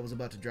stalactite that was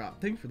about to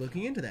drop. Thanks for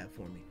looking into that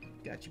for me.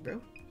 Got you,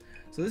 bro.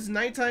 So this is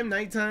nighttime.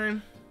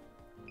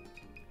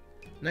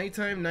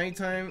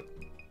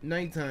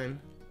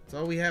 That's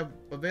all we have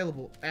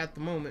available at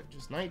the moment.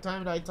 Just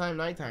nighttime.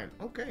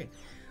 Okay.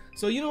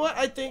 So you know what?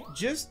 I think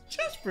just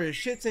for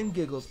shits and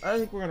giggles, I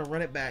think we're gonna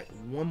run it back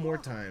one more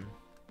time.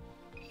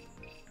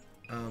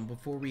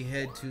 Before we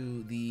head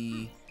to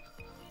the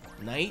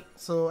night.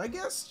 So I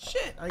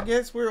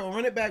guess we'll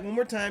run it back one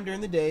more time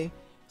during the day.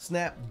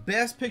 Snap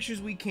best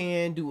pictures we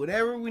can. Do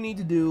whatever we need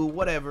to do.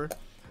 Whatever.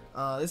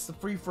 This is a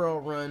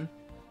free-for-all run.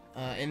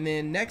 And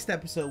then next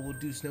episode we'll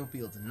do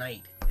Snowfields at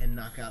night and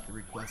knock out the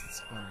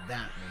requests on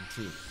that one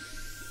too.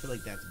 I feel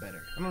like that's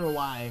better. I don't know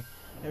why.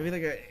 I feel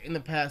like in the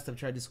past I've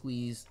tried to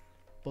squeeze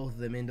both of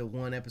them into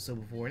one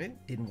episode before and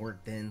it didn't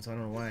work then, so I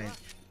don't know why it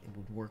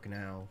would work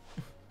now.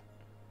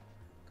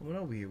 Come on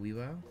over here,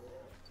 Weavile.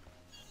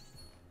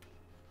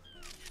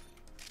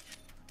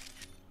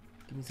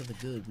 Give me something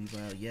good,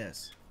 Weavile.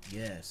 Yes,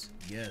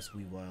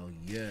 Weavile.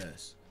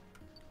 Yes.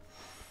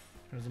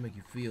 How does it make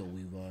you feel,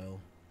 Weavile?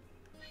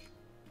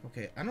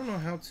 Okay, I don't know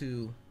how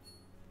to...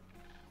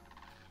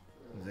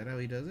 Is that how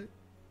he does it?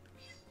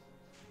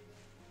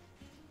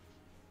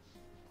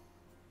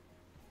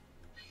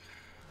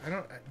 I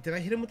don't... Did I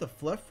hit him with a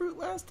fluff fruit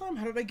last time?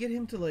 How did I get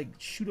him to, like,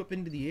 shoot up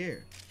into the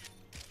air?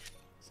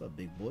 What's up,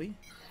 big boy?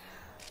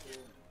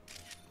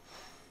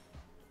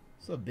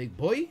 What's up, big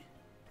boy?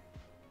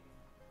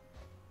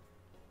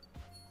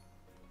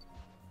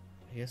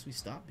 I guess we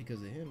stopped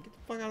because of him. Get the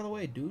fuck out of the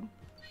way, dude.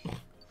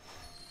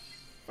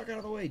 Fuck out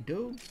of the way,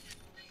 dude.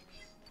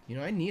 You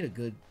know, I need a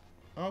good...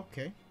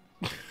 Okay.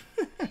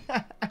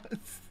 I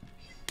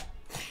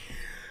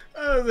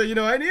was like, you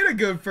know, I need a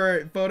good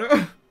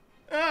photo.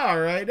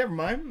 Alright, never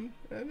mind.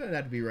 That doesn't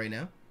have to be right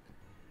now.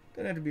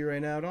 Doesn't have to be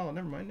right now at all.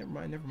 Never mind.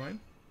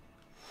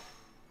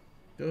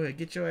 Go ahead,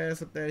 get your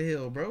ass up that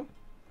hill, bro.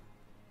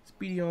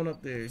 Speedy on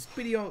up there.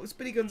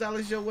 Speedy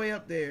Gonzalez your way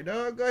up there,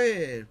 dog. Go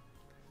ahead.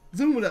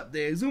 Zoom it up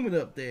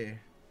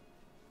there.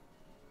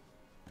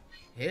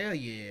 Hell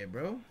yeah,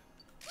 bro.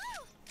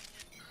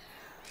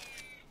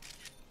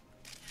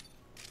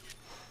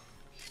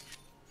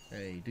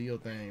 Hey, do your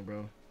thing,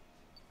 bro.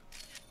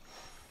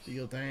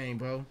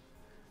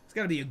 It's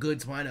gotta be a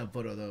good swine up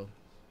photo, though.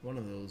 One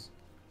of those.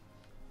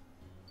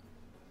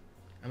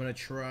 I'm gonna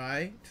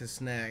try to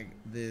snag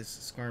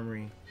this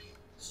Skarmory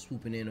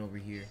swooping in over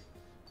here.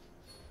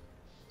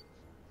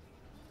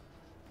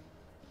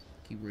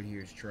 Keyword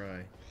here is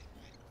try.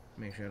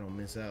 Make sure I don't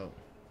miss out.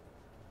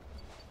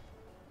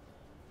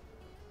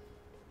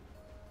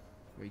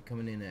 Where you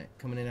coming in at?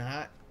 Coming in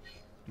hot?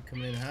 You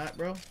coming in hot,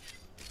 bro? I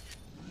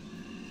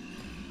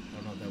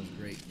don't know if that was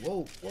great.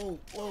 Whoa.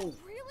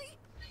 Really?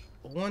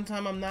 One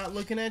time I'm not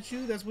looking at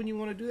you, that's when you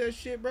want to do that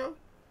shit, bro?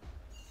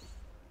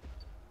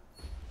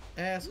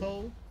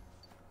 Asshole.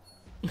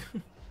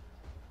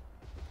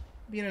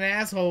 Being an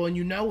asshole and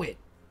you know it.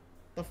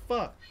 The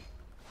fuck?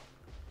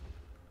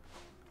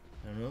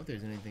 I don't know if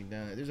there's anything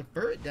down there. There's a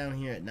ferret down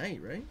here at night,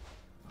 right?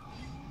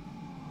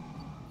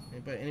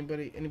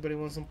 Anybody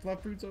want some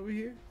fluff fruits over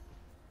here?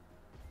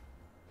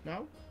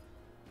 No?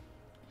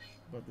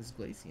 How about this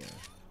Glaceon?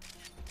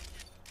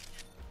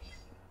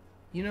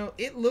 You know,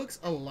 it looks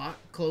a lot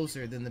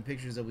closer than the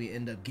pictures that we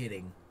end up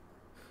getting.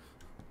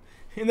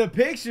 In the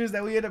pictures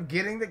that we end up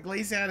getting, the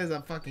Glaceon is a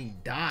fucking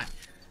dot.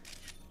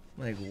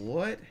 Like,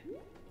 what?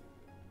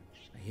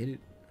 I hit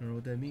it. I don't know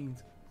what that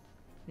means.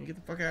 Get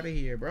the fuck out of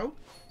here, bro.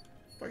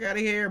 Fuck out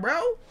of here,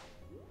 bro.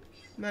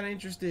 Not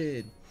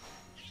interested.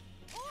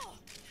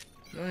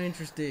 Not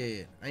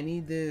interested. I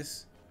need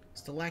this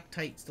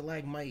stalactite,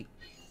 stalagmite,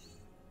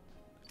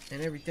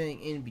 and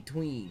everything in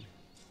between.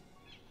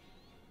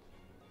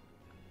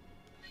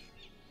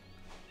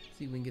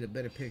 See if we can get a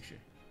better picture.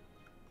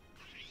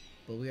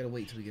 But we gotta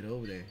wait till we get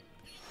over there.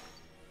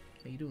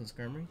 How you doing,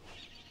 Skarmory?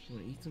 You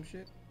wanna eat some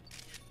shit?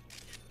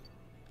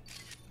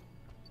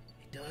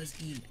 It does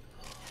eat.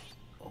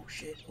 Oh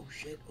shit, oh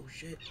shit, oh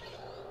shit.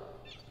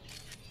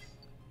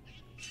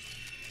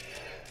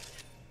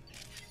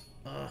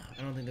 I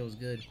don't think that was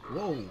good.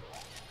 Whoa.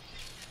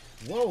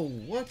 Whoa,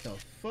 what the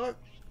fuck?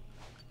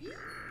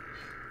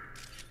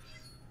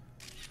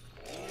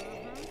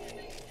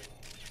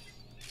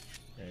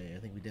 Hey, I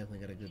think we definitely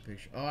got a good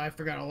picture. Oh, I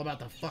forgot all about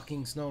the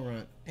fucking snow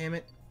runt. Damn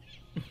it.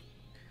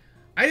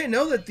 I didn't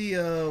know that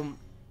the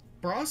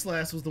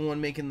Frostlass was the one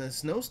making the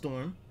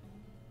snowstorm.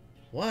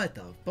 What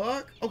the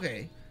fuck?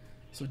 Okay.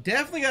 So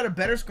definitely got a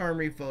better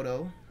Skarmory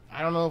photo.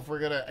 I don't know if we're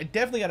gonna... I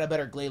definitely got a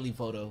better Glalie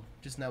photo.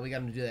 Just now we got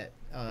to do that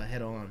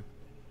head on.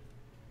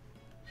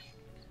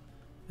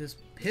 This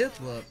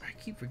Piplup, I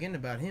keep forgetting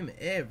about him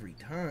every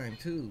time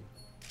too.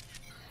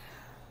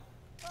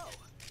 How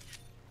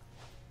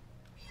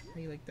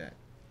you like that?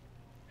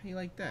 How you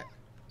like that?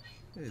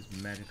 Look at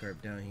this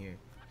Magikarp down here.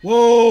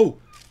 Whoa!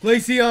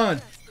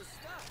 Glaceon!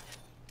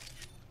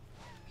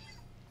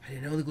 I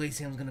didn't know the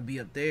Glaceon was gonna be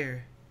up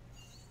there.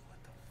 What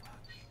the fuck?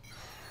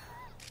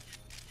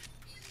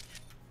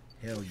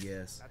 Hell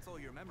yes. That's all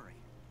your memory.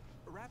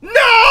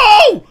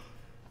 No!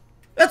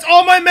 That's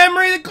all my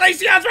memory. The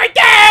Glaceon's right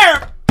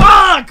there!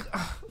 Fuck!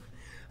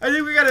 I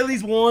think we got at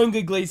least one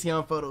good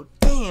Glaceon photo.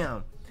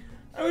 Damn.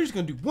 I was just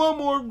gonna do one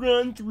more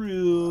run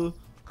through.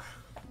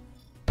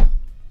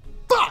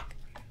 Fuck!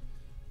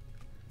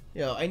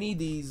 Yo, I need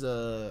these,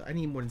 I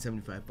need more than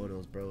 75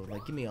 photos, bro.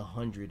 Like, give me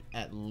 100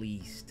 at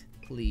least.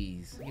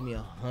 Please. Give me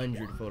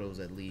 100 photos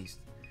at least.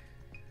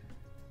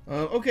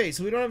 Okay,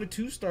 so we don't have a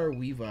 2-star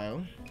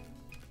Weavile.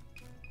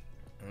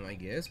 I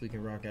guess we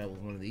can rock out with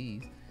one of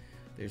these.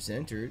 They're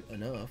centered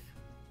enough.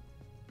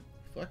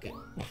 Fuck it.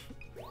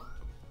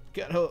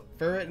 Got a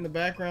ferret in the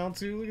background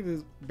too. Look at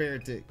this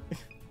Beartic.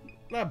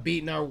 Not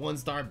beating our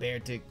 1-star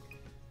Beartic.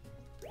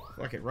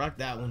 Fuck it, rock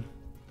that one.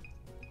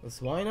 Let's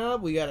wind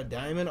up. We got a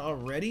diamond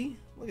already.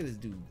 Look at this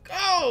dude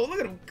go! Look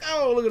at him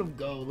go! Look at him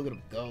go! Look at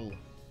him go!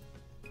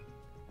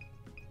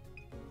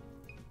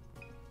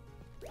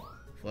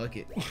 Fuck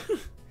it.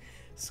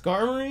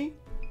 Skarmory.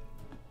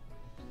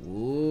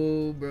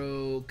 Whoa,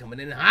 bro, coming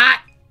in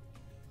hot.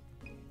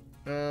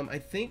 I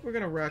think we're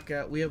gonna rock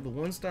out. We have the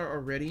 1-star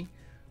already.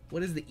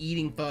 What is the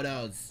eating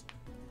photos?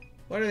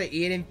 What are the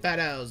eating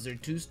photos? They're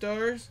 2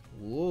 stars.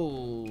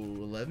 Whoa,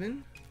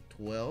 11,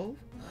 12,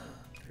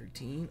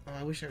 13. Oh,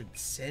 I wish I would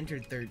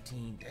centered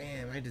 13.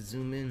 Damn, I had to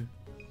zoom in.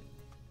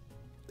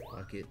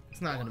 Fuck it.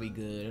 It's not gonna be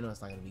good. I know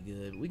it's not gonna be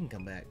good, but we can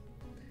come back.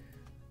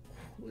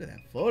 Look at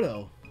that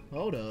photo.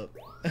 Hold up.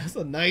 That's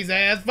a nice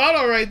ass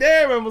photo right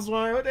there,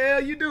 Rumbleswine. What the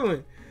hell you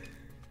doing?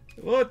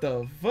 What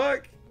the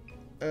fuck?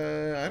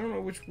 I don't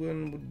know which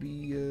one would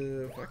be,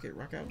 fuck it,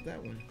 rock out with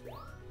that one.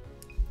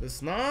 The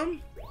Snom?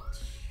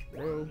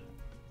 Bro.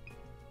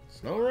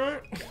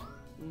 Snorunt?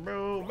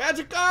 Bro.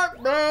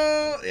 Magikarp,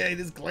 bro! Yeah,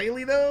 this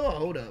Glalie, though?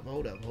 Hold up,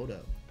 hold up, hold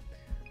up.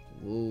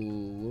 Whoa,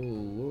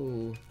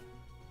 whoa, whoa.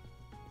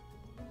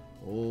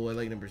 Oh, I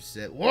like number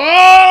 7.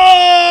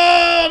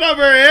 Whoa!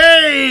 Number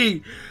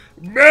 8!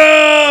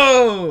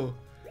 Bro!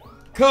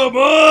 Come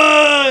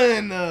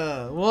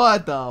on!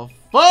 What the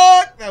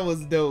fuck? That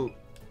was dope.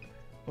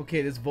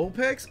 Okay, this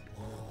Vulpix.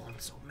 Oh, I'm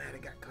so mad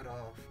it got cut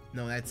off.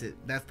 No, that's it.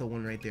 That's the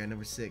one right there,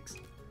 number 6.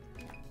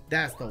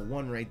 That's the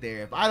one right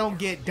there. If I don't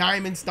get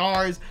diamond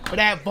stars for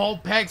that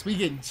Vulpix, we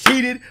getting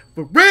cheated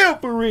for real,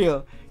 for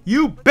real.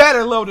 You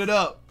better load it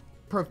up,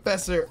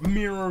 Professor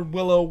Mirror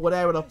Willow,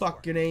 whatever the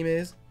fuck your name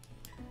is.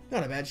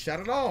 Not a bad shot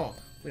at all.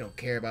 We don't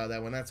care about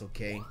that one. That's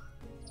okay.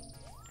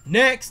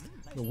 Next,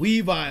 the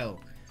Weavile.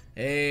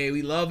 Hey,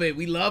 we love it.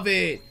 We love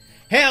it.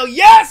 Hell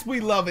yes, we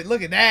love it.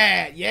 Look at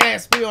that.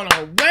 Yes, we on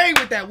our way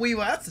with that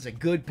Weavile. That's such a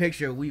good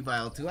picture of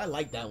Weavile, too. I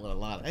like that one a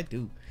lot. I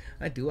do.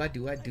 I do.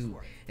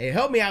 Hey,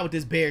 help me out with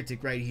this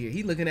Beartic right here.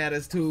 He looking at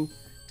us, too.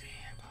 Damn,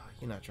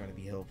 you're not trying to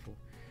be helpful.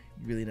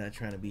 You're really not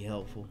trying to be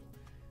helpful.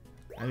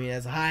 I mean,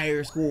 that's a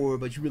higher score,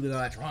 but you're really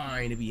not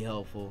trying to be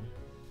helpful.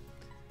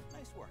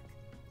 Nice work.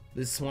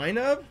 This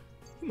Swinub?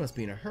 He must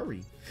be in a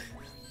hurry.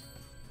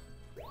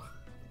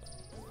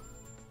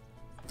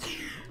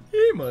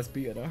 He must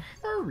be in a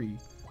hurry.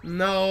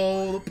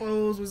 No, the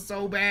pose was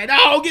so bad.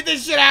 Oh, get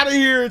this shit out of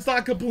here. It's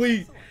not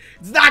complete.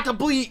 It's not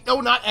complete. No,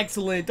 not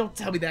excellent. Don't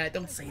tell me that.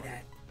 Don't say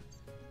that.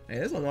 Hey,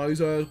 that's a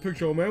nice ass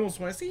picture of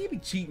Mamoswine. See, you be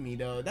cheating me,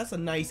 though. That's a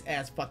nice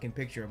ass fucking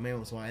picture of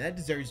Mamoswine. That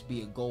deserves to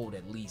be a gold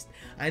at least.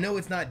 I know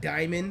it's not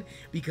diamond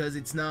because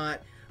it's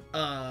not,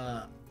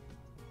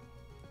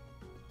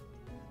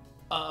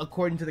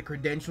 according to the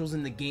credentials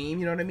in the game,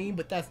 you know what I mean?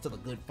 But that's still a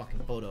good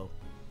fucking photo.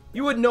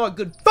 You wouldn't know a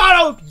good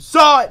photo if you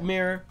saw it,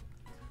 Mirror.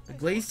 The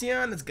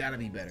Glaceon, that's gotta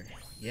be better.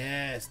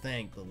 Yes,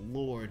 thank the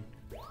Lord.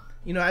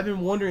 You know, I've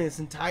been wondering this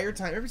entire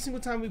time, every single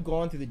time we've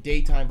gone through the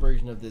daytime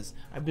version of this,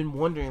 I've been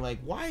wondering, like,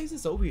 why is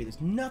this over here?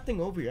 There's nothing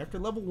over here. After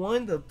level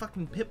 1, the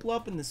fucking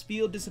Piplup and this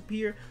field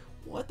disappear.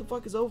 What the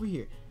fuck is over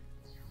here?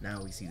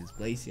 Now we see this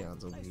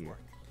Glaceon's over here.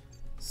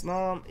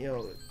 Snom,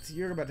 yo,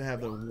 you're about to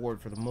have the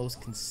award for the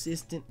most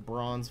consistent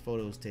bronze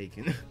photos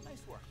taken.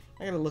 Nice work.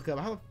 I gotta look up,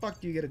 how the fuck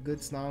do you get a good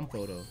Snom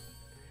photo?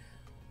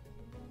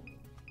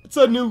 It's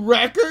a new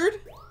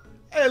record.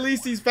 At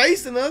least he's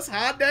facing us.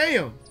 Hot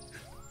damn.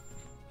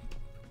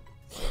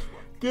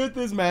 Get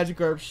this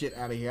Magikarp shit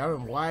out of here. I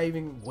don't know why I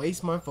even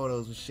waste my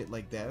photos with shit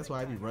like that. That's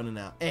why I be running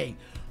out. Hey,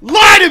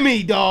 lie to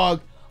me,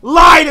 dog.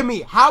 Lie to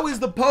me. How is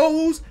the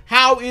pose?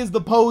 How is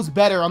the pose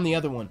better on the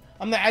other one?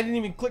 I didn't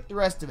even click the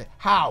rest of it.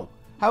 How?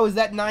 How is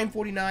that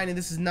 949 and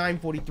this is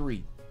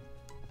 943?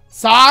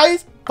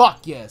 Size?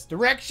 Fuck yes.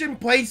 Direction,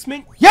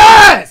 placement?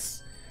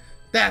 Yes!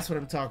 That's what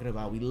I'm talking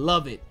about. We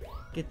love it.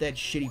 Get that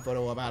shitty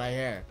photo up out of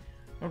here.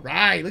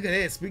 Alright, look at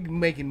this. We're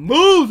making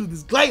moves with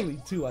this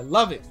Glalie too. I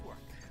love it.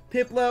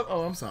 Piplup.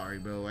 Oh, I'm sorry,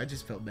 bro. I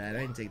just felt bad.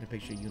 I didn't take the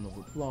picture of you in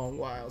a long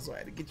while, so I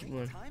had to get you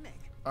one.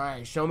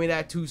 Alright, show me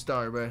that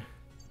 2-star, bro.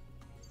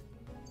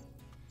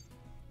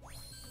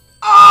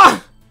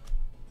 Ah!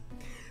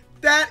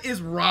 That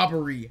is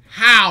robbery.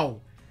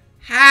 How?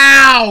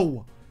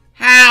 How?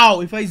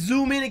 How? If I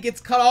zoom in, it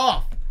gets cut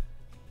off.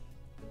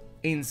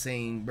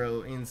 Insane,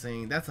 bro.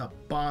 Insane. That's a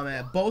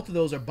bomb-ass. Both of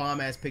those are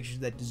bomb-ass pictures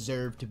that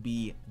deserve to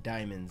be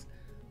diamonds.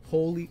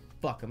 Holy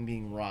fuck, I'm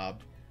being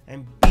robbed.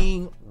 I'm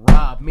being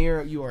robbed.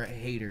 Mira, you are a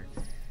hater.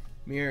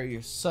 Mira,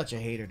 you're such a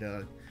hater,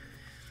 dog.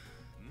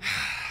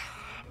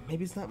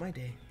 Maybe it's not my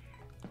day.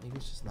 Maybe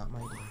it's just not my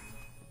day.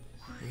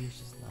 Maybe it's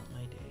just not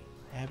my day.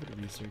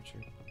 Avid researcher.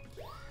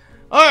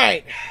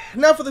 Alright,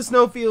 enough of the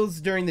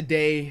Snowfields during the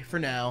day, for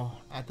now,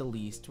 at the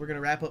least. We're going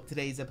to wrap up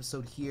today's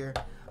episode here.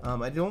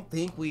 I don't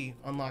think we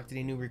unlocked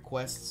any new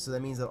requests, so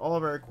that means that all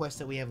of our requests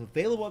that we have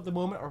available at the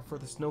moment are for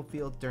the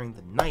Snowfields during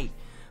the night.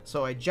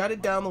 So I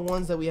jotted down the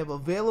ones that we have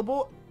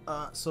available,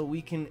 so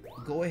we can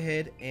go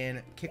ahead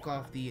and kick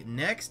off the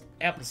next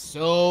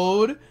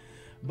episode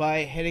by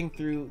heading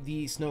through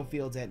the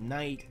Snowfields at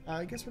night.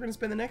 I guess we're going to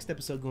spend the next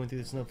episode going through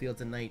the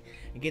Snowfields at night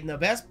and getting the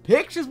best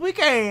pictures we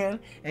can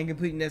and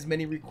completing as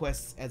many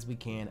requests as we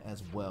can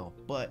as well.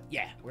 But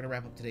yeah, we're going to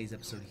wrap up today's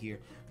episode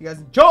here. If you guys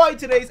enjoyed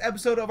today's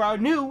episode of our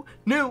new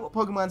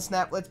Pokemon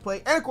Snap Let's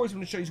Play, and of course, I'm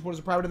going to show you supporters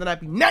of Private of the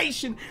Nappy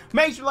Nation.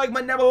 Make sure to like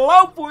my down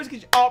below for us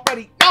because you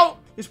already know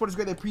your support is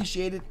greatly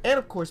appreciated. And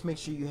of course, make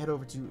sure you head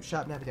over to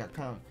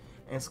shopnappy.com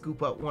and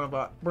scoop up one of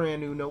our brand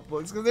new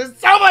notebooks because they're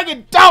so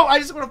fucking dope. I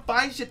just want to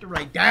find shit to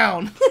write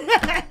down.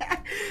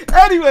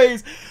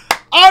 Anyways,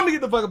 I'm gonna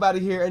get the fuck up out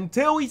of here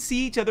until we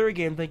see each other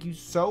again. Thank you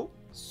so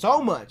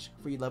much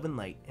for your love and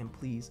light, and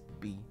please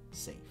be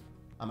safe.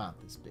 I'm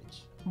out this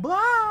bitch.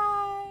 Bye.